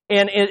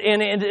 And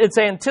it's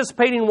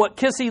anticipating what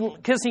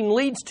kissing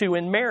leads to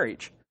in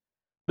marriage.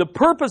 The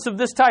purpose of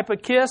this type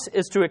of kiss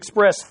is to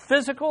express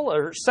physical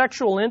or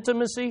sexual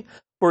intimacy,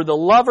 for the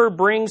lover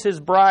brings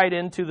his bride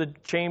into the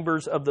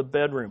chambers of the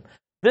bedroom.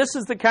 This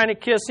is the kind of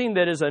kissing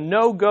that is a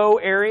no-go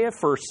area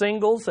for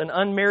singles and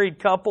unmarried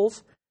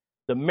couples.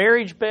 The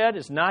marriage bed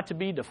is not to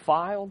be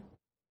defiled.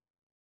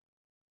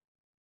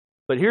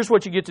 But here's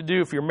what you get to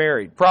do if you're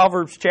married.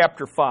 Proverbs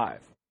chapter 5.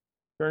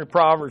 Turn to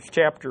Proverbs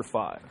chapter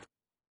 5.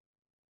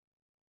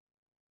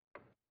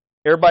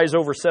 Everybody's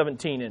over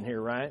 17 in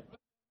here, right?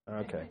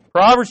 Okay.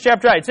 Proverbs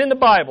chapter 5. It's in the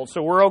Bible,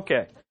 so we're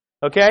okay.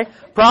 Okay?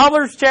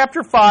 Proverbs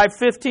chapter 5,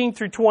 15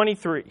 through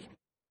 23.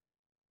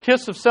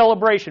 Kiss of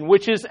celebration,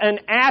 which is an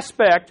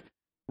aspect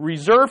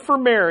reserved for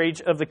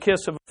marriage of the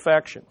kiss of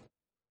affection.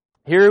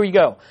 Here we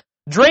go.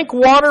 Drink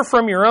water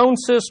from your own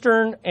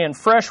cistern and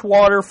fresh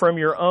water from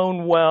your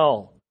own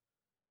well.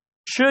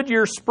 Should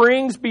your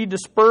springs be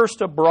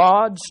dispersed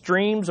abroad,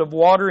 streams of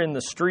water in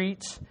the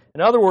streets?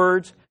 In other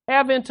words,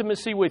 have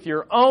intimacy with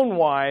your own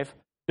wife.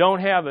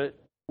 Don't have it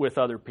with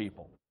other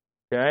people.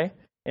 Okay?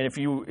 And if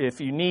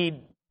you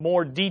need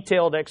more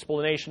detailed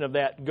explanation of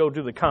that, go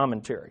to the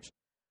commentaries.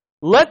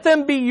 Let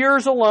them be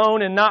yours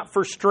alone and not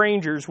for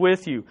strangers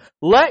with you.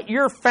 Let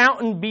your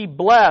fountain be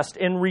blessed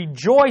and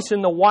rejoice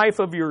in the wife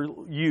of your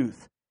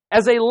youth.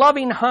 As a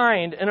loving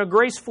hind and a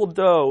graceful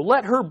doe,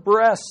 let her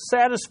breast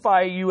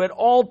satisfy you at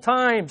all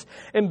times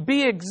and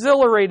be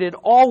exhilarated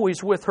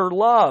always with her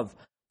love.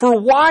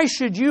 For why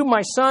should you,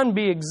 my son,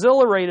 be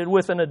exhilarated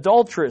with an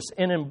adulteress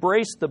and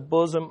embrace the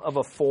bosom of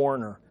a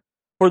foreigner?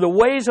 For the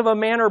ways of a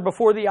man are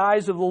before the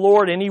eyes of the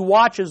Lord, and He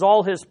watches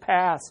all his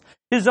paths.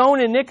 His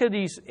own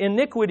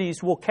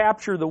iniquities will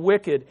capture the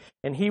wicked,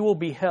 and he will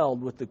be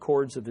held with the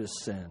cords of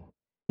his sin.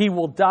 He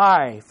will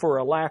die for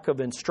a lack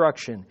of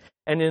instruction,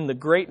 and in the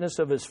greatness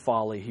of his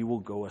folly he will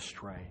go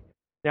astray.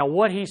 Now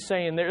what he's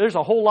saying there's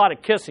a whole lot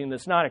of kissing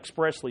that's not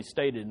expressly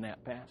stated in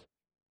that passage.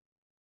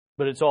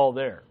 But it's all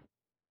there.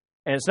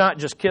 And it's not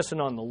just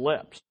kissing on the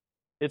lips.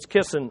 It's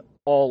kissing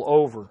all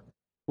over.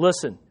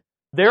 Listen,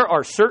 there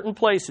are certain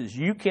places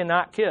you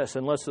cannot kiss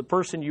unless the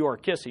person you are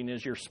kissing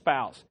is your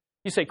spouse.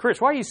 You say, Chris,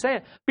 why are you saying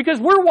it?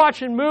 Because we're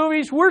watching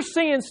movies, we're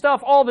seeing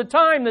stuff all the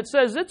time that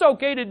says it's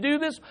okay to do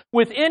this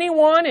with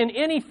anyone and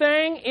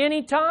anything,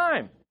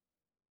 anytime.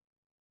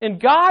 And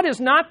God is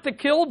not the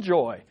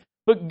killjoy,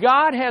 but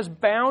God has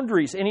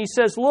boundaries. And He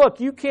says, look,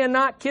 you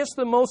cannot kiss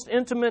the most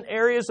intimate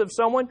areas of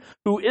someone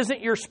who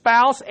isn't your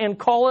spouse and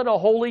call it a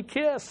holy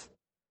kiss.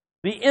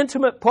 The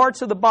intimate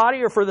parts of the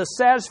body are for the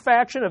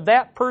satisfaction of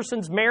that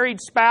person's married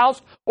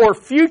spouse or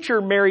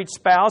future married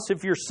spouse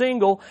if you're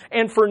single,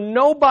 and for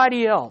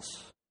nobody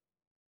else.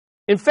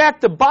 In fact,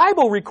 the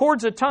Bible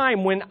records a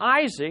time when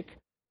Isaac,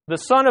 the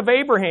son of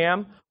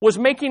Abraham, was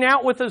making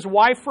out with his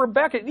wife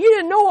Rebekah. You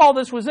didn't know all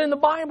this was in the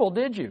Bible,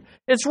 did you?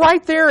 It's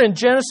right there in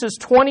Genesis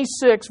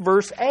 26,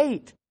 verse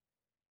 8.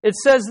 It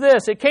says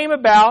this, it came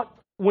about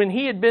when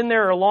he had been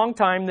there a long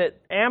time that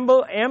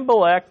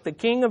Amalek, the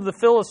king of the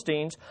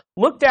Philistines,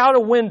 looked out a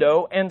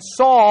window and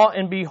saw,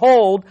 and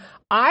behold,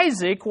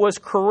 Isaac was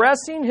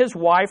caressing his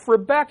wife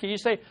Rebekah. You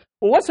say,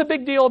 well, what's the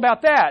big deal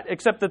about that?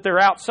 Except that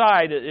they're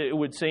outside, it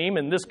would seem,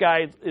 and this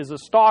guy is a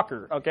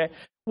stalker, okay?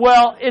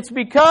 Well, it's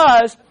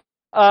because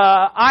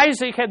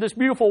Isaac had this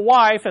beautiful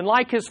wife, and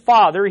like his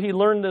father, he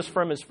learned this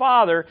from his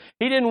father,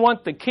 he didn't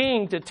want the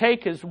king to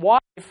take his wife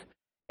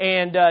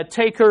and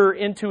take her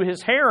into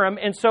his harem,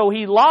 and so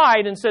he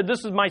lied and said,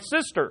 this is my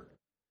sister.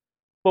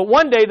 But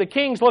one day the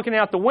king's looking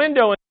out the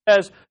window and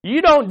says,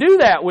 you don't do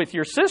that with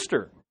your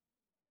sister.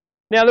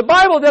 Now the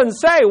Bible doesn't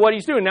say what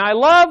he's doing.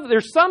 Now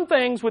there's some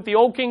things with the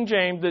Old King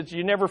James that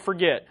you never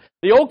forget.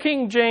 The Old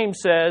King James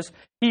says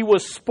he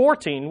was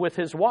sporting with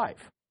his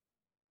wife.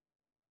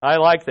 I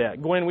like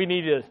that. Gwen, we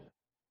need to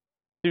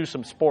do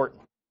some sport.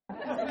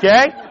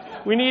 Okay?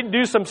 We need to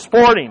do some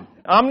sporting.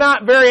 I'm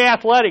not very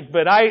athletic,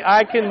 but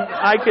I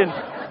can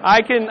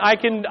I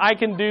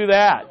can do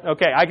that.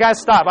 Okay, I got to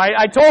stop.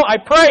 I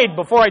prayed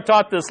before I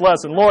taught this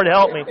lesson. Lord,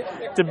 help me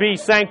to be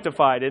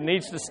sanctified. It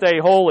needs to stay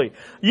holy.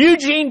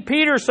 Eugene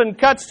Peterson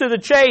cuts to the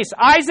chase.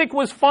 Isaac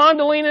was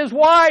fondling his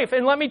wife,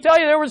 and let me tell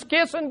you, there was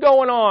kissing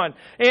going on.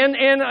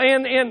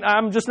 And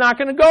I'm just not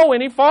going to go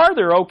any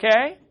farther,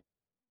 okay?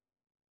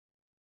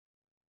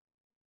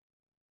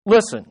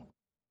 Listen,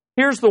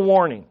 here's the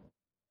warning.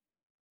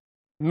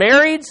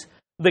 Marrieds,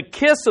 the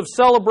kiss of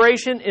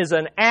celebration is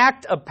an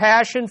act of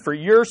passion for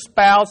your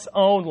spouse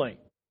only.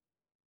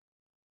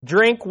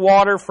 Drink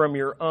water from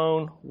your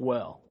own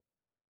well.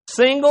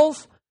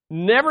 Singles,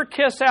 never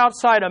kiss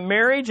outside of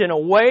marriage in a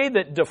way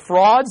that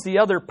defrauds the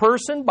other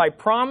person by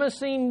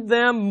promising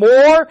them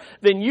more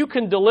than you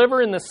can deliver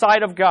in the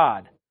sight of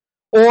God,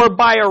 or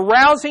by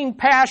arousing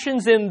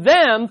passions in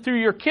them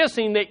through your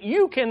kissing that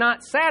you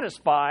cannot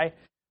satisfy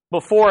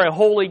before a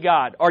holy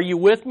God. Are you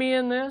with me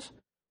in this?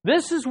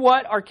 This is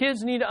what our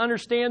kids need to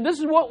understand. This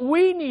is what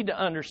we need to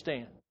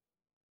understand.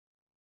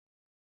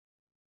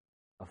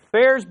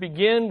 Affairs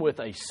begin with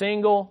a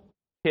single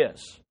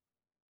kiss.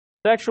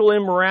 Sexual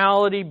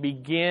immorality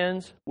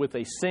begins with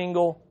a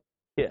single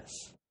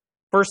kiss.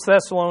 1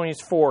 Thessalonians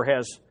 4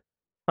 has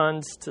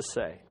tons to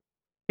say.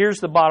 Here's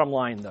the bottom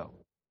line, though.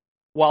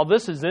 While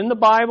this is in the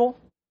Bible,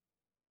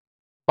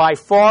 by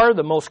far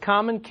the most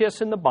common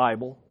kiss in the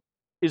Bible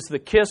is the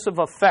kiss of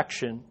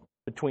affection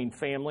between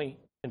family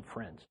and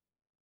friends.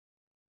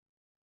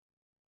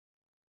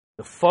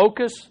 The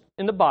focus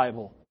in the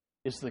Bible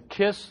is the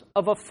kiss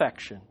of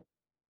affection.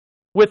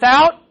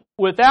 Without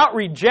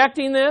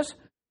rejecting this,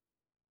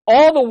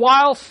 all the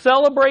while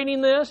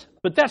celebrating this,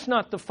 but that's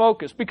not the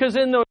focus. Because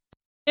in the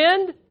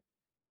end,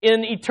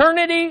 in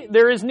eternity,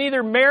 there is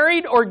neither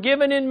married or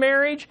given in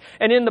marriage.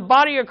 And in the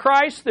body of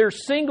Christ, they're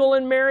single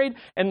and married.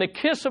 And the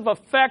kiss of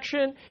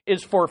affection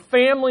is for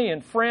family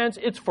and friends.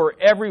 It's for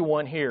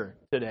everyone here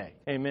today.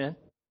 Amen?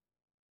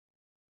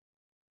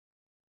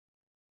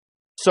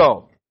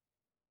 So,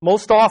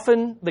 most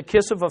often, the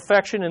kiss of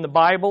affection in the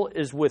Bible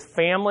is with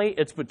family.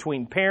 It's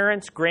between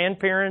parents,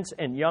 grandparents,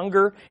 and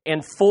younger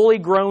and fully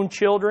grown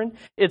children.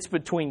 It's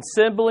between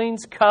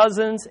siblings,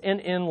 cousins,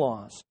 and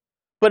in-laws.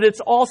 But it's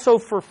also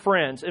for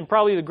friends. And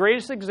probably the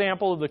greatest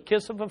example of the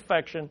kiss of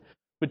affection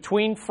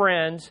between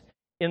friends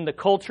in the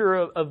culture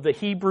of the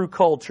Hebrew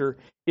culture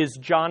is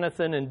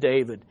Jonathan and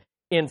David.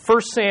 In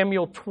 1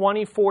 Samuel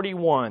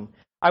 20:41,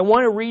 I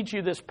want to read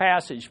you this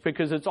passage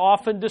because it's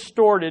often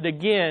distorted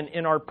again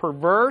in our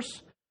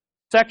perverse,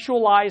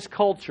 sexualized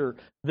culture.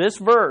 This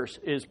verse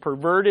is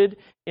perverted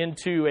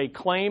into a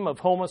claim of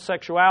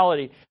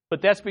homosexuality,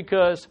 but that's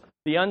because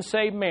the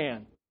unsaved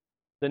man,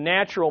 the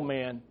natural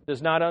man,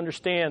 does not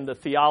understand the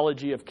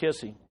theology of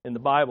kissing in the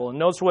Bible. And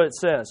notice what it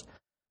says.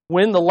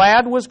 When the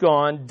lad was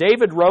gone,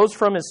 David rose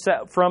from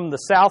the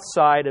south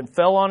side and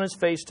fell on his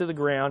face to the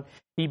ground.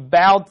 He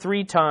bowed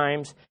 3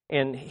 times,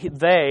 and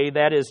they,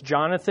 that is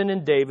Jonathan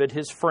and David,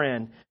 his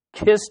friend,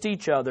 kissed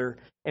each other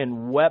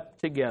and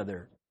wept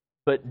together.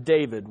 But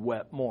David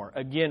wept more.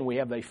 Again, we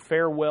have a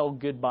farewell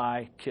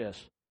goodbye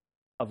kiss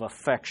of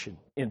affection,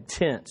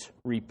 intense,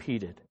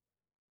 repeated.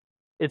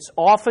 It's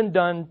often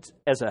done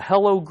as a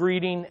hello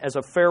greeting, as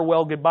a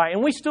farewell goodbye.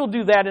 And we still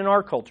do that in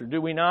our culture,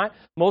 do we not?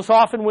 Most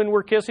often when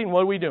we're kissing,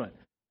 what are we doing?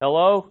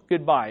 Hello,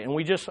 goodbye. And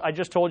I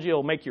just told you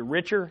it'll make you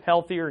richer,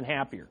 healthier, and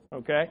happier.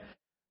 Okay?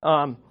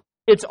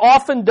 It's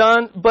often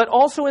done, but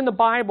also in the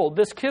Bible,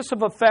 this kiss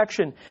of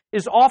affection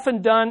is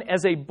often done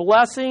as a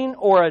blessing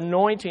or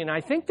anointing.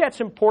 I think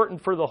that's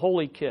important for the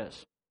holy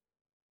kiss.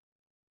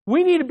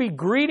 We need to be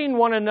greeting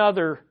one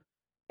another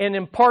and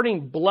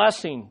imparting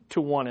blessing to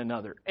one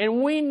another.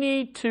 And we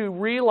need to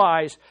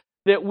realize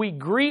that we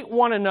greet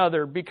one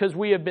another because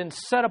we have been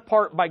set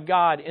apart by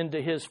God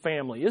into His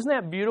family. Isn't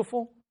that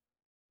beautiful?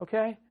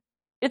 Okay?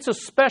 It's a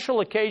special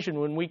occasion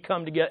when we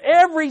come together.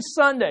 Every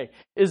Sunday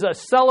is a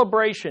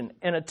celebration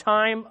and a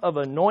time of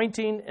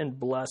anointing and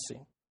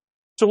blessing.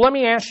 So let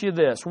me ask you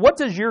this. What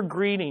does your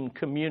greeting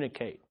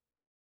communicate?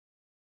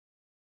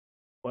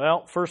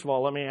 Well, first of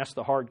all, let me ask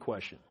the hard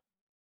question.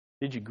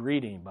 Did you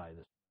greet anybody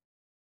this?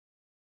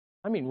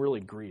 I mean, really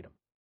greet them.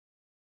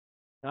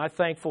 And I'm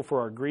thankful for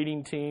our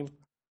greeting team.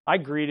 I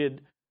greeted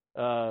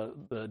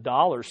the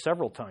dollar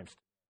several times.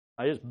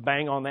 I just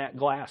bang on that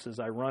glass as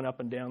I run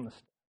up and down the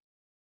stairs.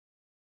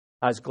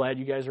 I was glad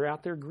you guys are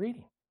out there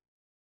greeting.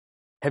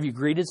 Have you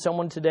greeted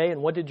someone today,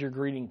 and what did your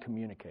greeting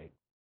communicate?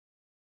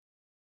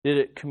 Did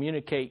it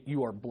communicate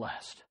you are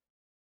blessed?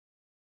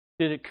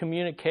 Did it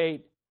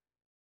communicate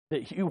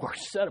that you are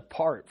set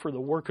apart for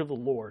the work of the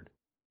Lord?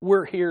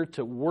 We're here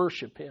to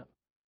worship Him.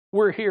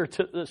 We're here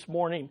this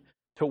morning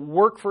to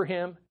work for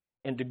Him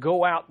and to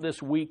go out this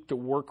week to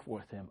work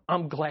with Him.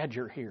 I'm glad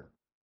you're here.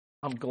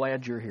 I'm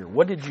glad you're here.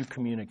 What did you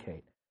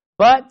communicate?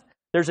 But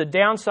there's a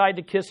downside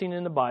to kissing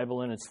in the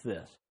Bible, and it's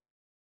this.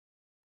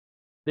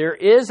 There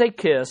is a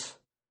kiss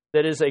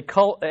that is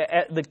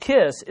the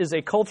kiss is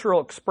a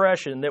cultural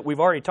expression that we've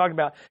already talked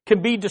about,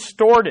 can be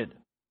distorted.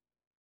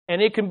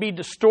 And it can be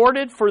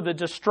distorted for the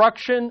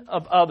destruction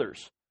of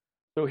others.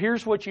 So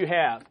here's what you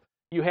have.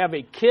 You have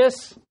a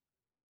kiss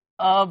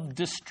of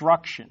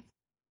destruction.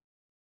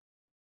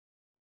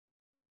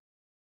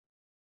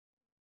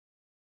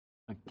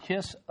 A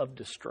kiss of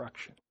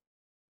destruction.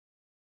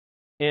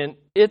 And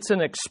it's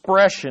an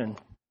expression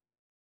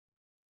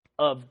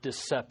of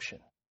deception.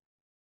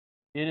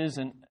 It is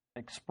an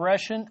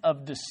expression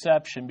of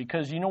deception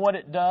because you know what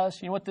it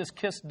does? You know what this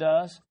kiss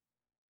does?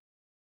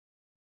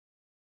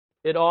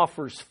 It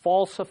offers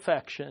false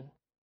affection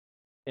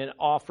and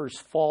offers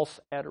false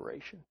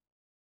adoration.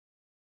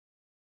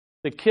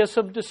 The kiss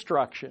of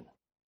destruction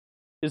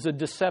is a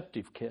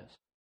deceptive kiss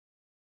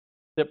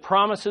that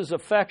promises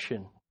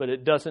affection, but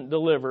it doesn't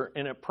deliver,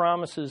 and it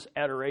promises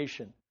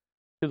adoration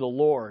to the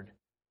Lord,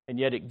 and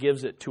yet it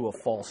gives it to a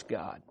false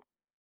god.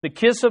 The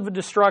kiss of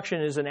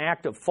destruction is an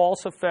act of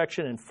false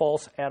affection and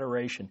false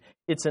adoration.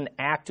 It's an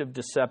act of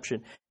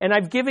deception. And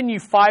I've given you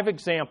 5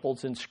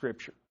 examples in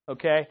Scripture,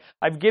 okay?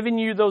 I've given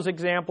you those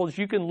examples.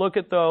 You can look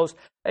at those.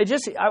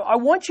 I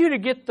want you to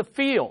get the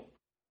feel.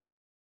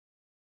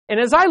 And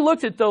as I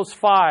looked at those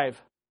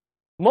 5,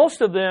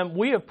 most of them,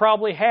 we have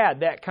probably had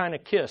that kind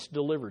of kiss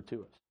delivered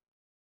to us.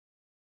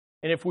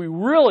 And if we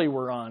really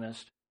were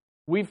honest,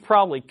 we've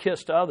probably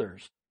kissed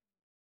others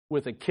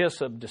with a kiss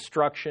of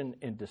destruction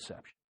and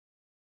deception.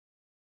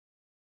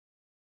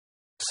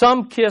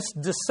 Some kiss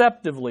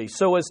deceptively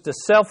so as to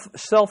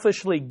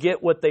selfishly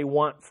get what they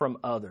want from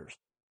others.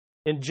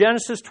 In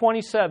Genesis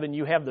 27,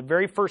 you have the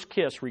very first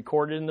kiss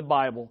recorded in the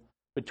Bible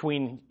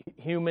between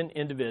human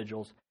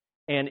individuals,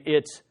 and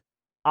it's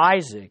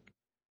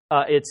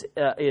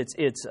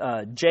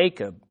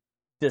Jacob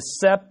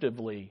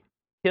deceptively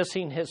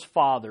kissing his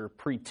father,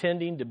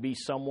 pretending to be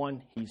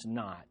someone he's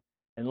not.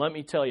 And let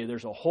me tell you,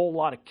 there's a whole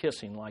lot of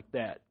kissing like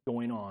that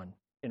going on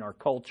in our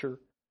culture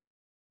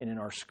and in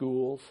our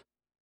schools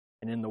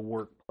and in the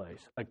workplace.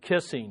 A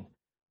kissing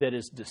that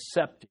is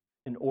deceptive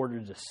in order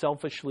to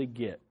selfishly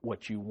get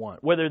what you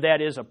want. Whether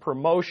that is a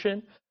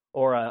promotion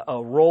or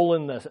a roll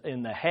in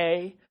the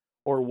hay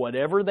or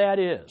whatever that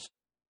is.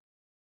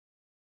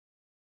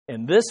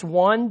 And this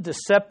one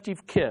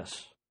deceptive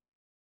kiss,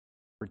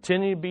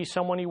 pretending to be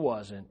someone he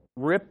wasn't,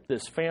 ripped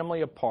this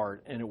family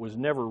apart, and it was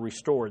never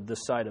restored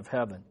this side of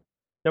heaven.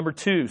 Number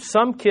 2,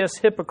 some kiss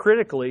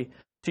hypocritically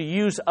to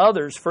use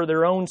others for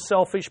their own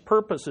selfish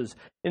purposes.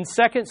 In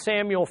 2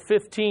 Samuel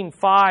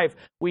 15:5,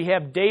 we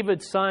have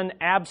David's son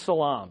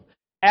Absalom.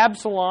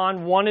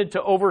 Absalom wanted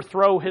to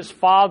overthrow his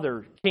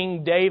father,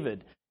 King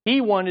David.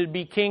 He wanted to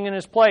be king in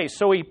his place.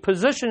 So he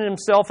positioned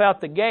himself out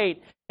the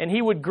gate, and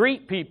he would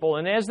greet people.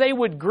 And as they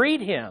would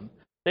greet him,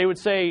 they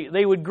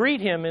would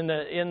greet him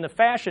in the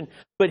fashion,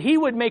 but he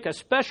would make a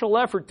special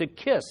effort to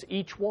kiss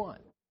each one.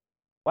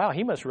 Wow,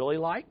 he must really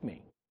like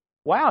me.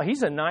 Wow,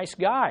 he's a nice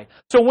guy.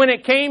 So when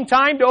it came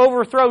time to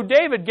overthrow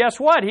David, guess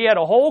what? He had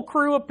a whole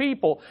crew of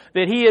people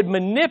that he had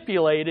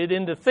manipulated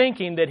into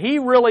thinking that he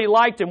really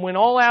liked him when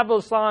all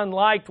Absalom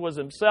liked was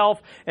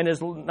himself and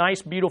his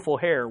nice, beautiful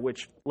hair,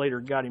 which later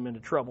got him into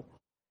trouble.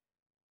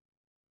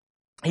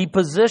 He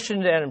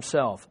positioned it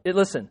himself.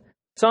 Listen,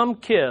 some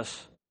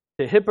kiss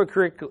to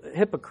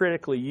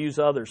hypocritically use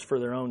others for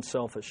their own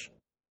selfish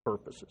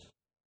purposes.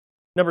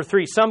 Number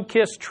 3, some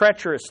kiss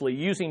treacherously,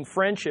 using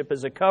friendship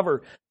as a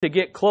cover to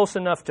get close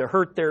enough to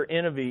hurt their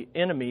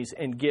enemies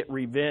and get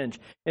revenge.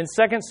 In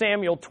 2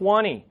 Samuel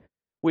 20,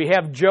 we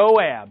have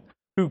Joab,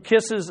 who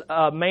kisses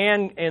a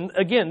man, and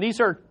again, these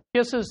are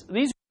kisses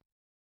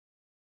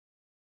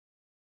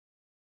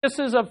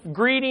of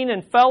greeting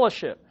and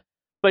fellowship.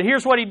 But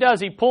here's what he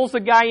does. He pulls the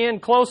guy in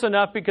close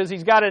enough because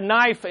he's got a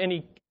knife and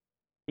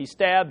he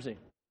stabs him.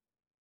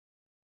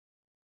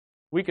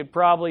 We could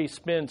probably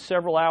spend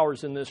several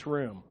hours in this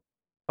room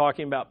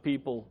talking about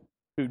people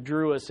who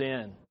drew us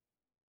in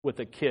with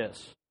a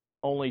kiss,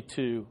 only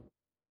to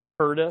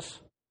hurt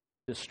us,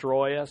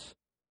 destroy us,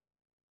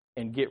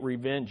 and get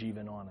revenge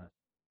even on us.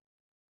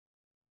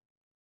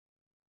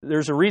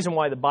 There's a reason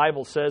why the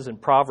Bible says in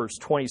Proverbs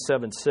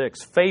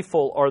 27:6,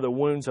 faithful are the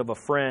wounds of a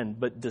friend,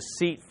 but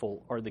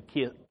deceitful are the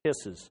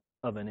kisses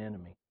of an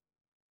enemy.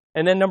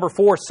 And then number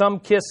 4,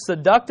 some kiss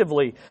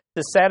seductively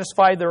to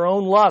satisfy their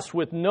own lust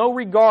with no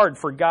regard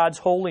for God's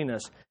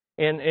holiness.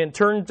 And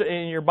turn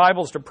in your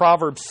Bibles to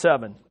Proverbs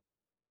 7.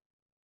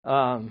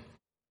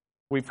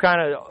 We've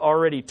kind of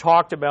already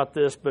talked about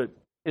this, but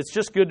it's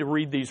just good to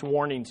read these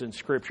warnings in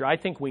Scripture. I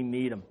think we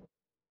need them.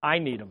 I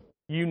need them.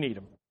 You need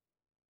them.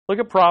 Look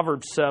at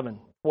Proverbs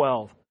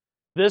 7:12.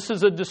 This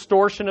is a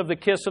distortion of the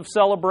kiss of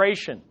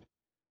celebration.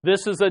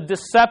 This is a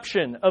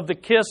deception of the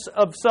kiss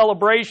of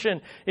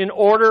celebration in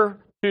order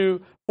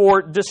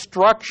for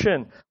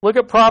destruction. Look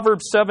at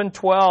Proverbs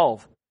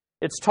 7:12.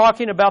 It's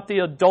talking about the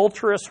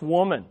adulterous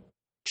woman.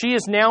 She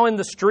is now in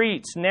the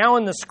streets, now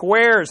in the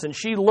squares, and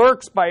she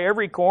lurks by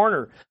every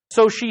corner.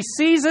 So she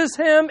seizes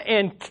him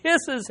and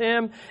kisses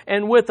him,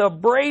 and with a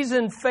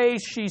brazen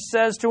face she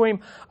says to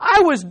him,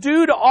 I was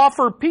due to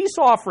offer peace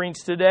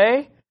offerings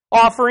today.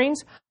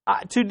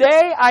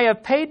 Today I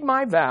have paid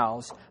my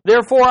vows.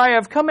 Therefore I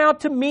have come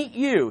out to meet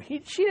you.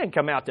 She didn't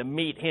come out to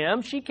meet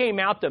him. She came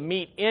out to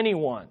meet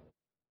anyone.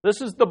 This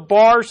is the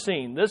bar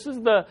scene. This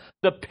is the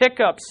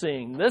pickup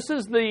scene. This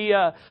is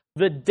the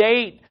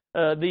date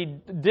the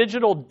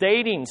digital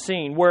dating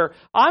scene where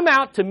I'm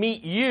out to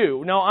meet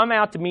you. No, I'm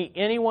out to meet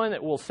anyone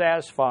that will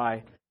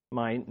satisfy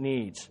my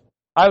needs.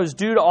 I was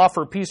due to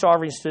offer peace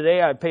offerings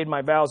today. I have paid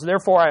my vows.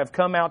 Therefore, I have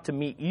come out to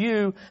meet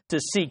you, to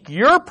seek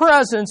your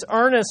presence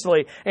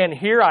earnestly. And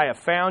here I have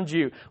found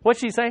you. What's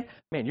she saying?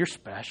 Man, you're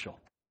special.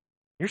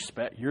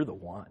 You're the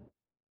one.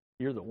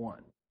 You're the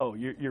one. Oh,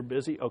 you're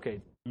busy?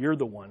 Okay, you're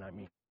the one, I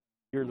mean.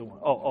 You're the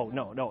one.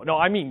 No.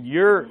 I mean,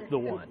 you're the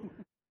one.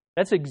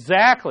 That's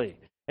exactly.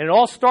 And it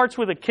all starts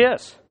with a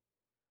kiss.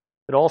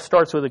 It all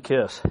starts with a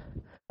kiss.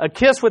 A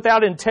kiss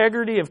without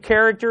integrity of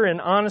character and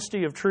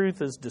honesty of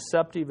truth is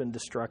deceptive and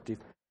destructive.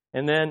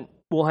 And then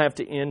we'll have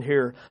to end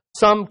here.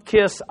 Some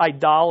kiss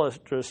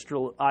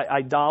idolatrously,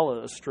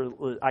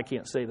 I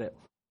can't say that,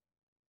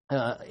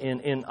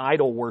 in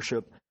idol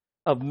worship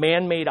of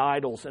man-made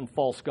idols and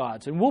false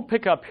gods. And we'll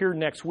pick up here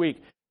next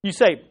week. You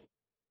say,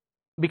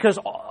 because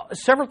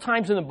several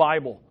times in the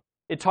Bible,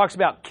 it talks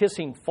about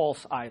kissing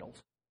false idols.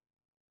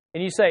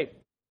 And you say,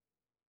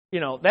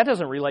 that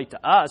doesn't relate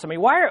to us. I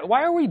mean,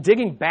 why are we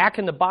digging back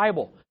in the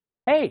Bible?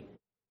 Hey,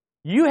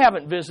 you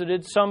haven't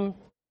visited some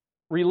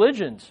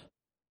religions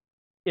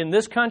in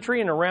this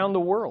country and around the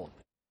world.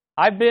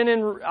 I've been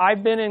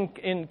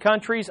in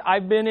countries,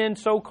 I've been in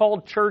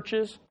so-called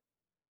churches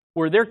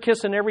where they're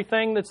kissing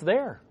everything that's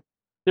there.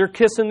 They're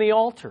kissing the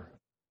altar.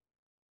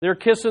 They're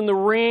kissing the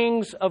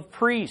rings of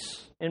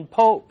priests and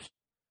popes.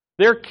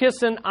 They're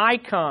kissing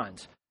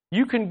icons.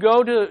 You can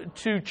go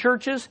to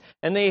churches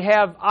and they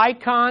have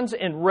icons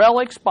and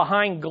relics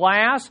behind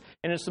glass,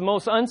 and it's the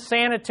most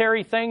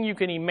unsanitary thing you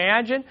can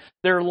imagine.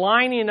 They're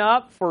lining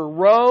up for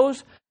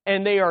rows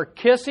and they are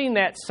kissing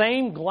that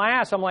same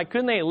glass. I'm like,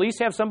 couldn't they at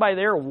least have somebody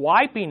there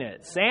wiping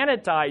it,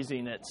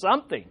 sanitizing it,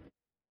 something?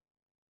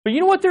 But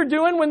you know what they're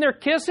doing when they're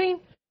kissing?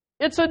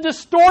 It's a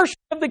distortion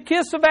of the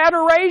kiss of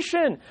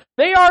adoration.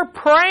 They are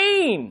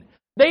praying.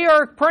 They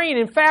are praying.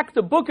 In fact,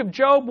 the book of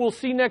Job, we'll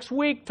see next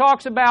week,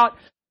 talks about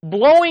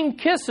blowing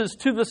kisses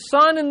to the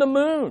sun and the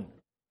moon.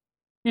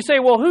 You say,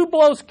 well, who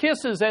blows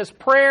kisses as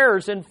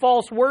prayers and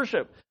false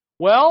worship?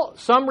 Well,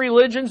 some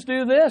religions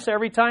do this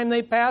every time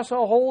they pass a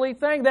holy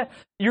thing. That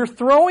you're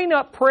throwing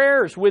up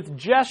prayers with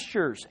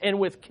gestures and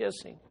with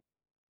kissing.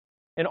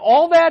 And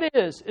all that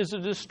is a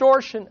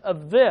distortion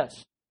of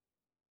this.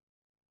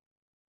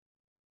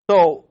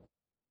 So,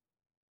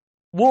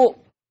 we'll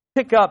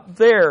pick up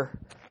there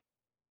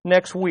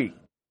next week.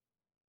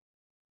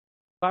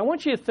 I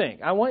want you to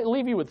think. I want to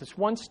leave you with this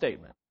one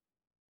statement,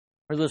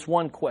 or this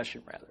one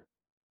question, rather.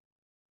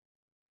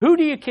 Who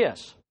do you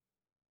kiss?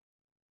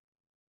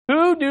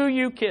 Who do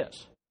you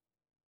kiss?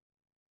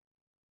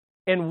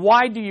 And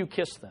why do you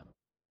kiss them?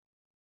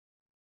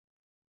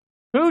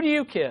 Who do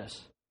you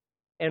kiss?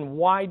 And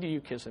why do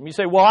you kiss them? You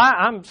say, well,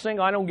 I'm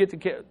single, I don't get to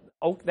kiss.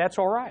 Oh, that's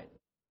all right.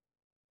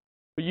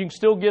 But you can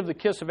still give the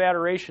kiss of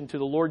adoration to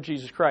the Lord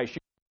Jesus Christ. You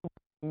can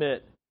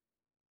submit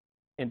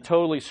and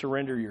totally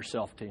surrender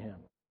yourself to Him.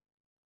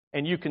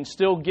 And you can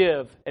still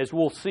give, as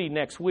we'll see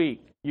next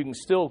week, you can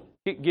still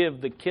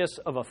give the kiss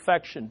of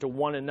affection to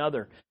one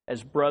another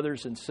as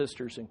brothers and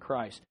sisters in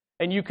Christ.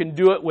 And you can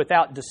do it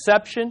without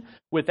deception,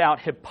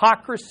 without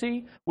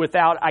hypocrisy,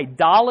 without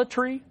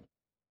idolatry.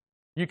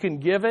 You can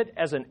give it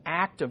as an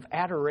act of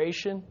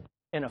adoration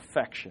and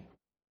affection.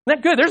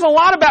 Isn't that good? There's a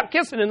lot about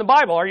kissing in the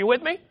Bible. Are you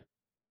with me?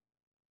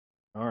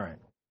 All right.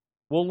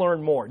 We'll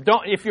learn more.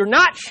 If you're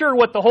not sure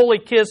what the holy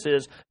kiss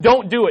is,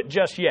 don't do it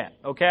just yet.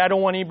 Okay? I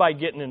don't want anybody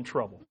getting in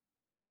trouble.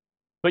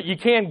 But you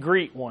can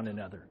greet one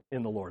another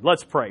in the Lord.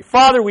 Let's pray.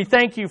 Father, we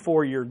thank you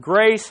for your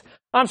grace.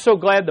 I'm so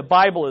glad the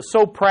Bible is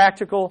so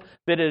practical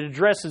that it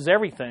addresses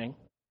everything.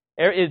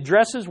 It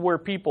addresses where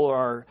people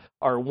are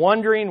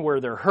wondering,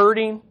 where they're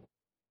hurting,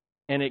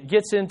 and it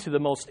gets into the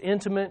most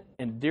intimate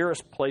and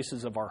dearest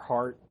places of our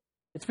heart.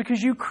 It's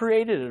because you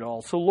created it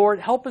all. So, Lord,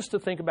 help us to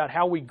think about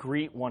how we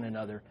greet one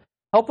another.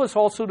 Help us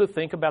also to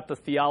think about the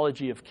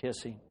theology of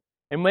kissing.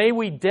 And may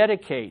we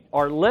dedicate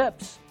our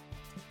lips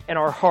and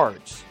our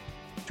hearts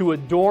to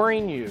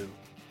adoring you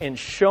and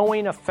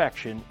showing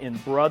affection in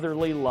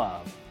brotherly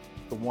love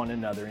to one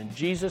another. In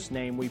Jesus'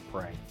 name we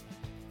pray.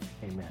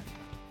 Amen.